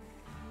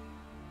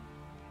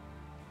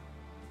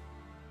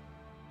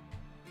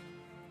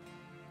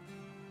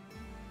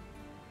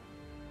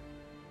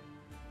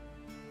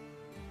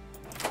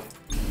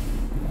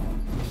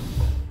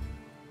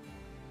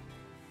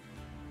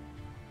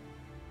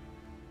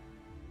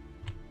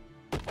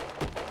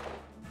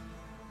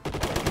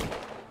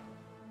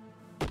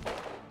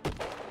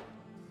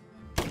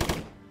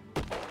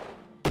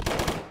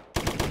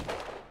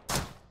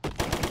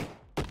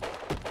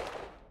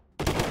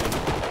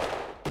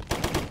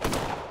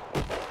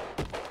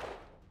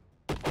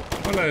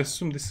 Well, I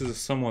assume this is a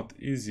somewhat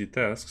easy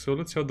task, so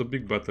let's see how the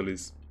big battle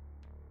is.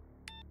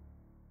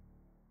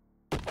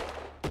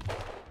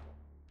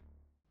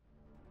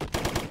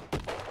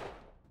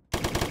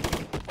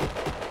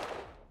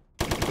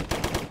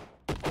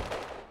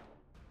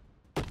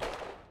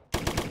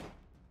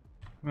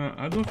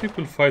 I don't think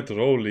we'll fight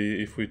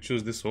Rowley if we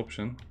choose this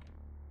option.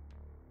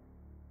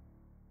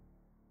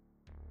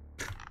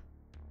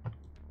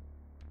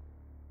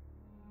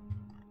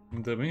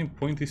 The main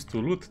point is to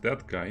loot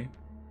that guy.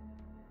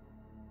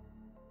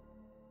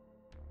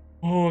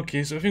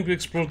 Okay, so I think we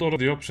explored all of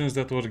the options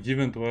that were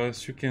given to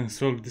us. You can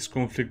solve this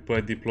conflict by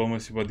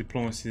diplomacy, but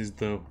diplomacy is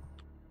the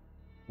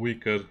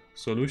weaker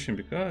solution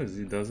because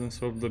it doesn't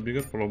solve the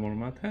bigger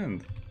problem at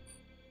hand.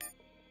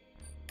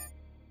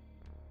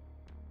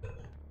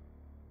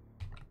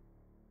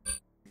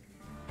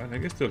 Well, I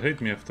guess they'll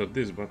hate me after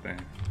this, but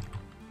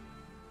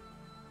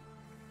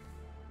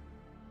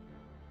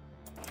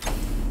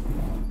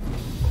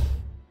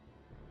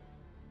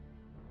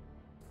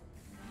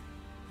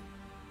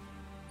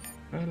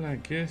well, I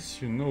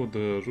guess you know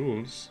the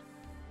rules.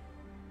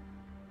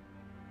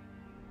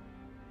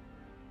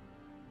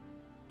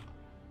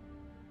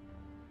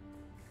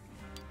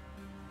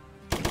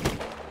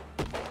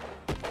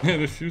 I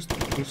refuse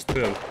to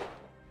stealth.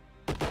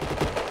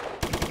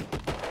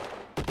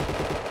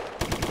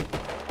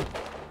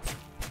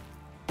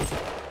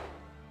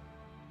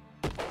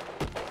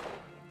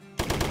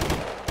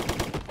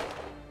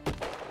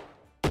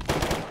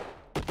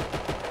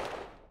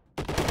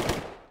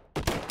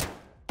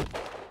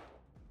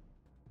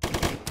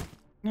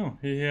 No,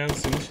 he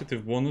has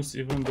initiative bonus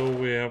even though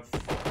we have...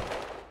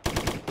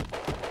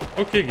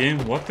 Okay, game,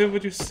 whatever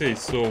you say.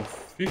 So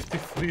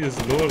 53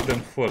 is lower than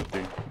 40.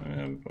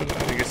 Well,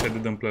 I guess I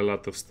didn't play a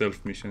lot of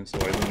stealth missions, so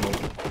I don't know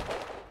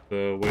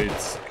the way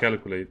it's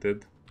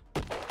calculated.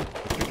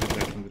 If we did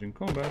happen during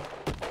combat.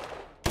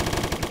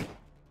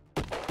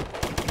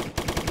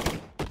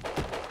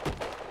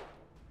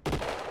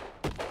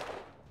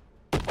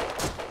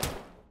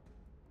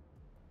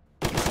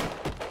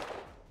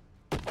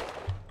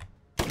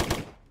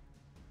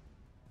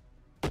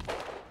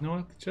 You know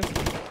what?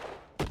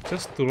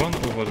 Just to run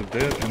over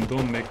there and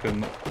don't make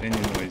any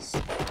noise.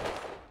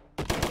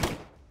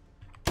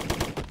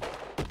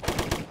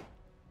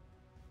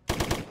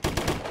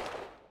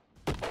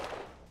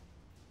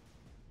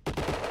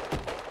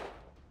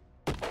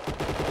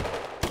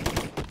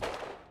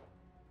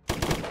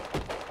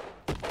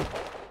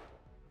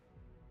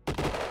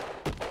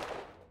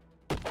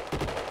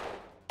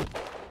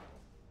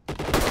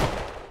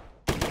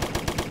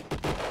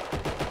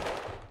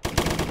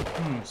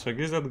 So I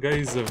guess that guy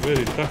is a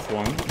very tough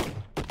one.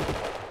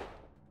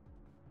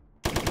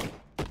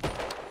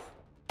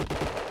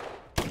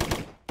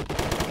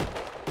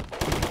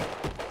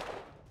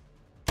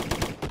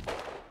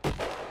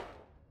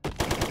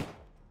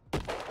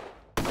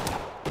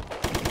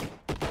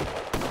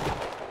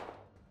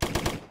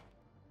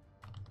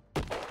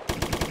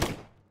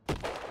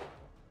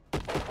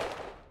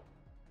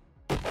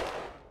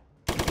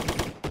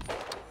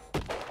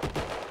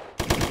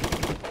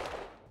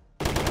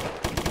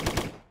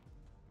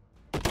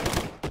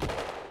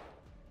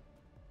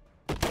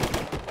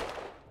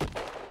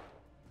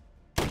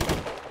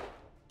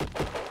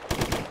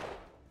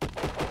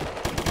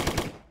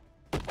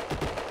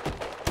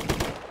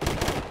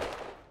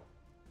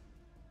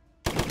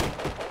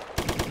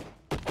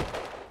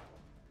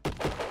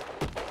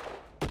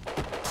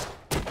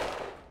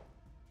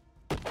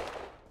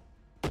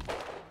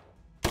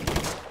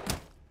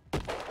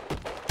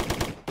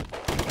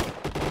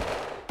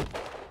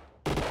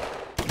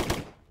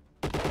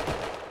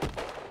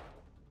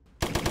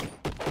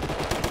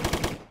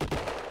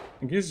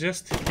 I guess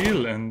just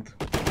heal and...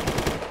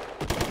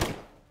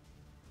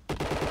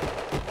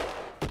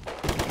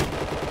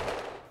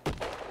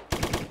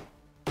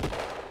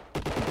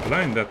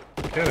 blind that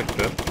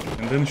character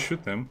and then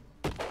shoot them.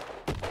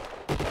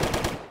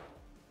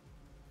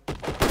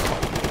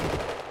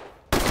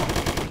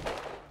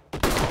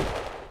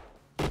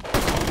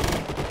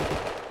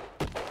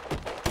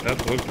 That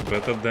worked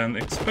better than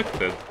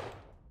expected.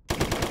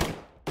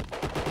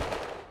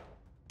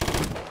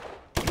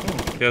 Oh,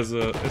 he has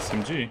a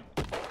SMG.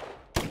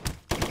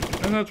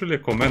 And not really a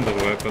commander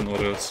weapon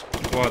or a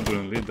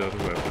squadron leader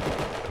weapon.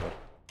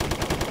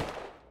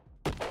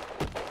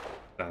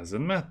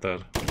 Doesn't matter.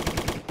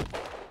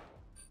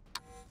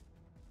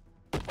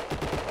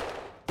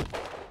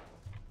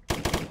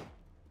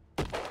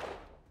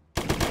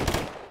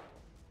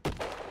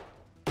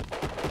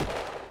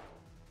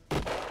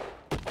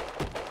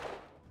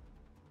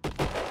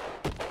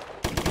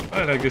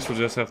 Well, I guess we'll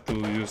just have to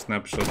use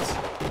snapshots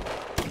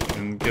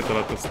and get a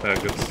lot of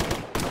staggers.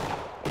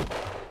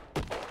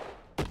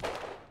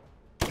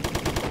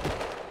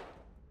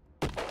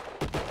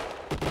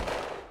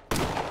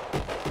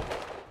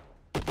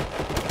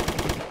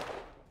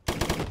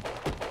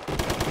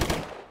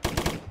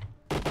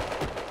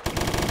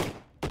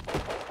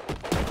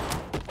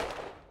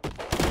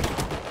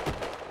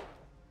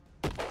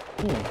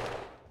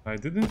 I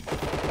didn't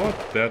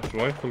thought that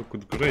rifle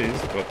could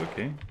graze, but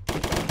okay.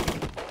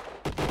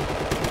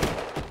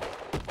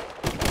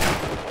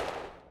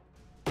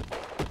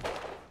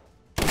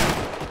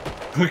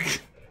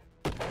 Okay.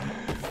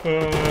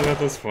 That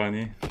was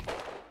funny.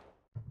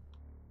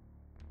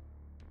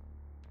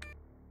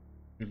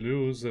 You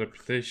lose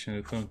reputation,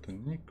 return to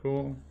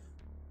Nico.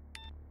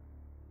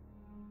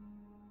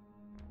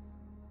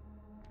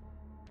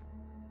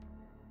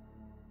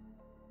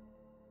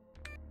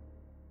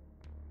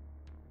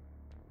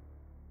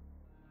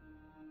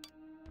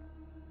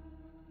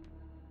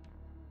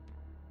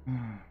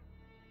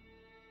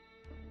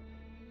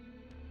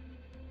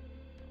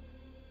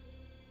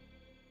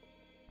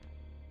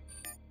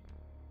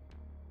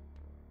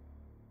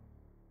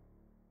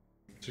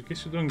 In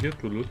case you don't get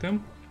to loot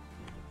them.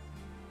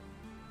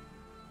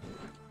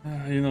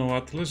 You know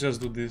what, let's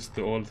just do this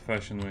the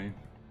old-fashioned way.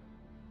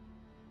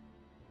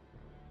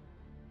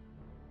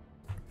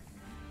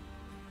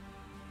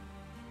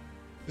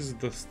 This is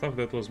the stuff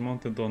that was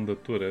mounted on the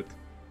turret.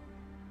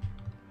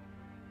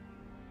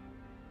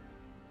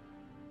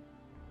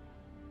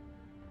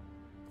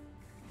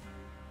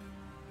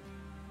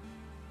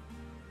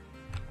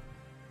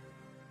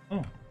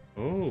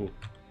 Oh.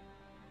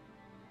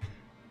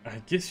 I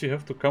guess you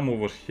have to come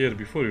over here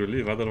before you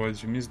leave,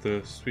 otherwise you miss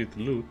the sweet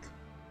loot.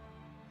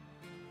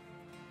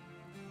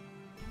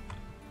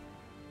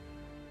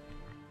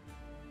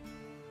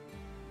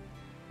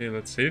 Okay,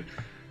 let's save.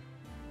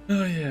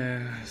 Oh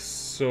yeah,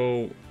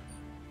 so...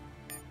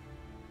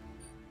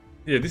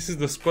 yeah, this is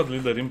the squad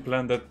leader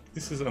implant.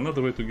 This is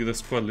another way to get a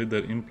squad leader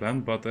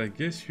implant, but I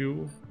guess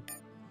you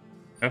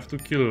Have to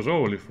kill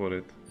Rowley for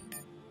it.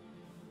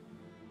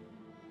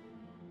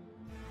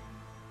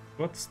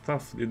 What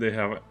stuff did they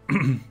have?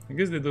 I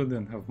guess they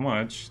didn't have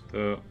much.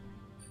 Oh,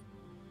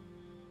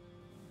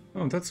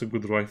 that's a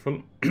good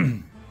rifle.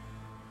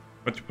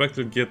 But you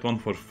practically get one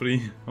for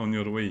free on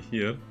your way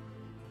here.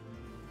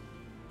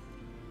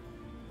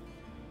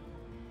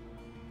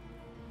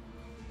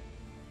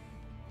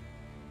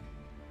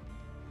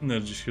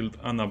 Energy shield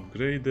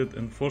unupgraded.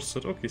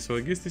 Enforcer. Okay, so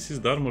I guess this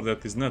is the armor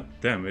that is not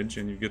damaged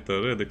and you get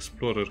a red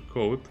explorer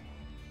coat.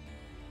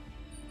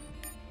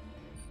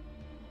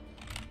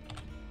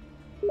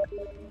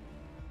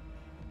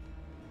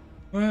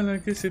 Well, I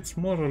guess it's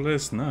more or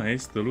less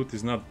nice. The loot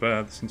is not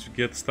bad since you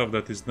get stuff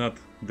that is not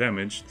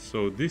damaged.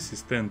 So this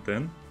is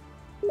 10-10.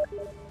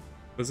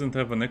 Doesn't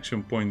have an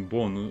action point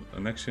bonus,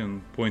 an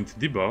action point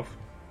debuff.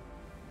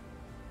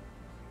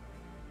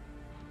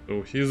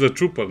 So he's a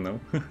trooper now.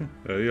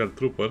 A real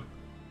trooper.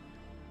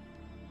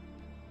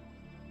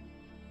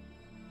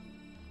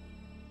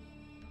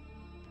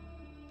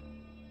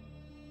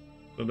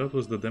 So that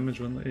was the damage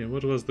one. Hey,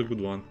 what was the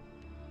good one?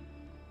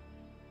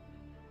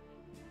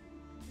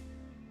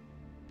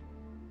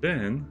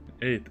 Then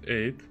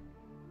 8-8.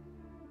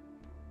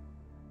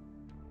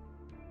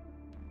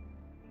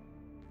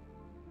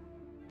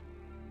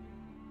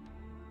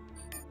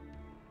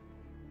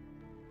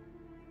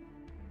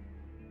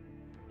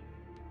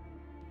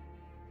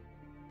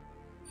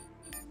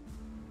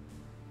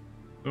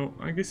 So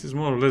I guess it's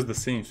more or less the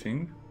same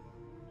thing.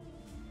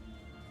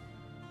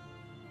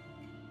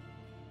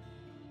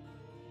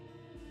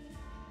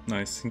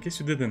 Nice. In case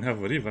you didn't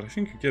have a river, I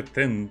think you get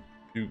 10.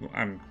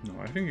 No,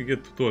 I think you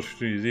get 2 or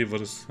 3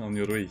 rivers on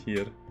your way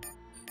here.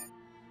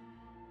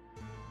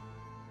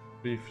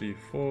 3, 3,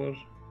 4.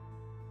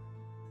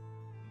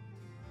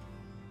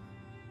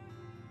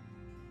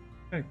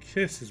 I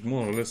guess it's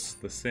more or less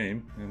the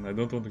same, and I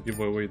don't want to give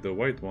away the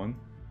white one.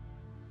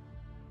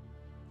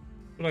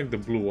 I like the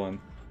blue one.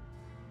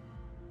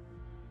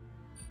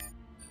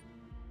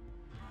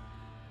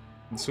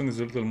 This one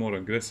is a little more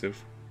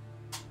aggressive.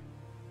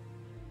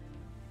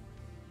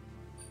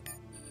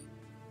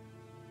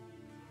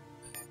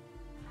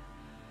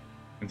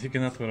 And he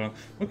cannot run.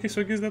 Okay, so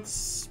I guess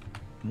that's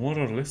more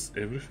or less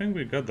everything.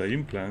 We got the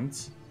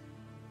implants.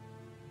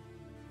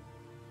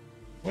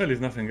 Well, if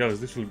nothing else,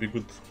 this will be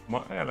good.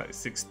 Like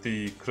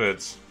 60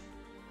 creds.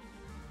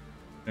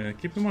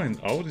 Keep in mind,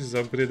 ours is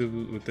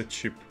upgraded with a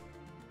chip.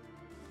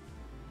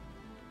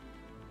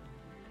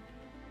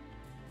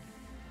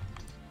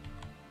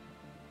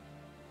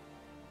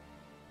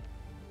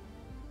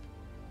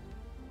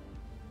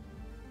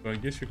 So I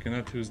guess you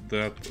cannot use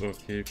that.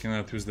 Okay, you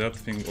cannot use that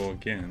thing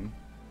again.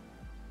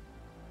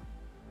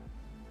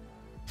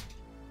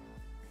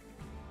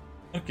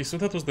 Okay, so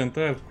that was the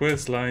entire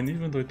quest line,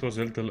 even though it was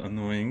a little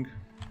annoying.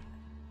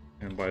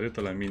 And by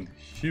little I mean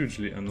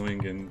hugely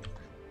annoying and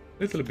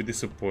a little bit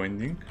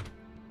disappointing.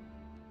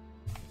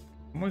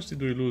 How much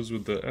did we lose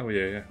with the... Oh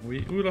yeah, we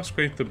lost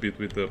quite a bit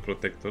with the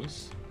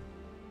protectors.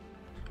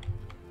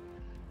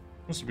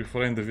 Also,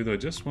 before I end the video, I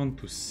just want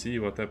to see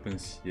what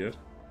happens here.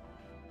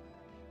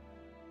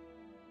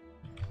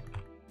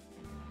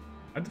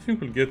 I don't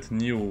think we'll get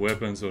new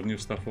weapons or new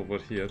stuff over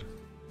here.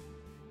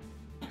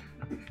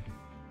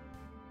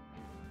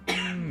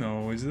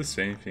 No, it's the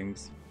same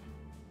things.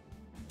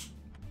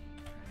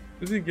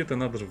 Did we get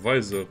another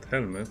visored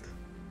helmet?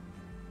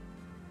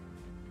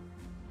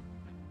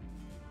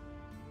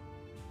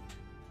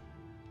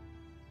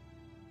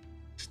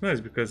 It's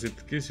nice because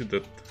it gives you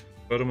that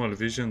thermal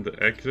vision,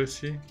 the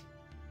accuracy,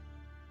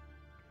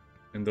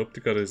 and the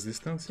optical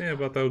resistance. Yeah,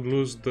 but I would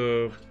lose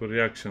the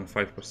reaction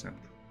 5%.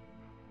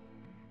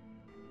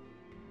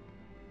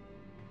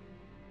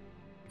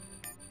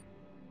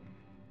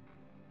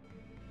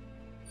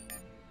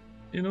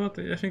 You know what,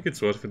 I think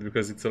it's worth it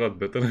because it's a lot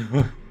better.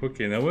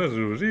 Okay, now we're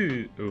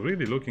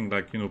really looking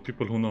like, you know,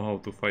 people who know how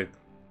to fight.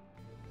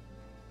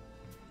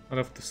 I'll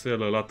have to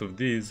sell a lot of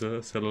these,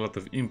 sell a lot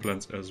of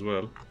implants as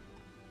well.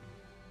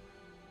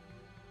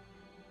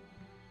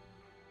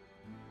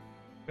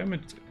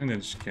 Damaged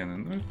energy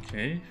cannon,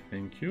 okay,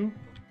 thank you.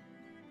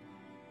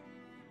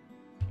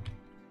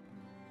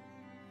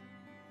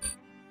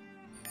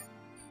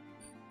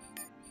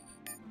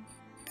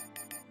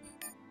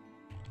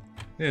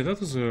 Yeah,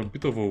 that was a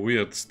bit of a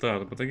weird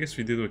start, but I guess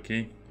we did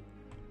okay.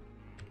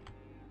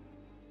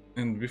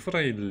 And before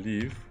I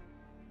leave...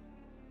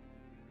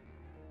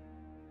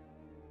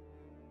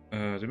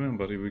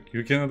 remember,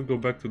 you cannot go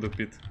back to the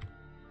pit.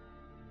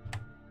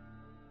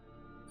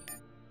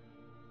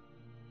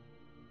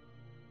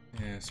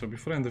 Yeah, so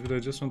before I end the video, I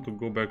just want to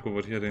go back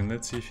over here and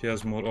let's see if he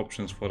has more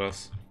options for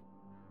us.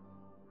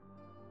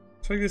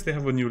 So I guess they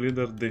have a new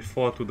leader. They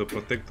fought with the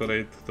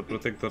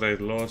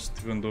Protectorate lost,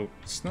 even though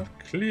it's not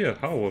clear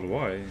how or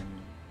why.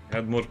 They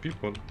had more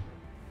people.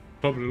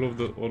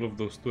 Probably all of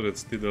those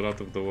turrets did a lot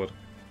of the work.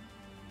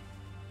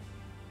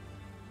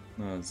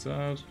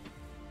 Nazar.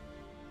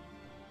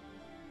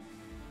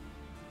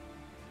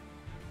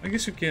 I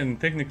guess you can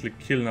technically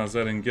kill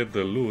Nazar and get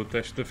the loot.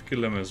 I should have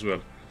killed them as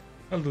well.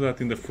 I'll do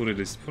that in the full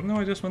release. For now,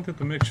 I just wanted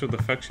to make sure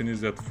the faction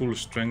is at full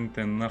strength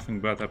and nothing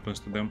bad happens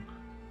to them.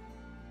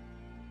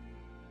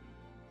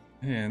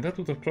 Yeah, that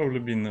would have probably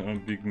been a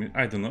big...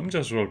 I don't know, I'm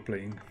just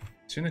role-playing.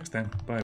 See you next time. Bye.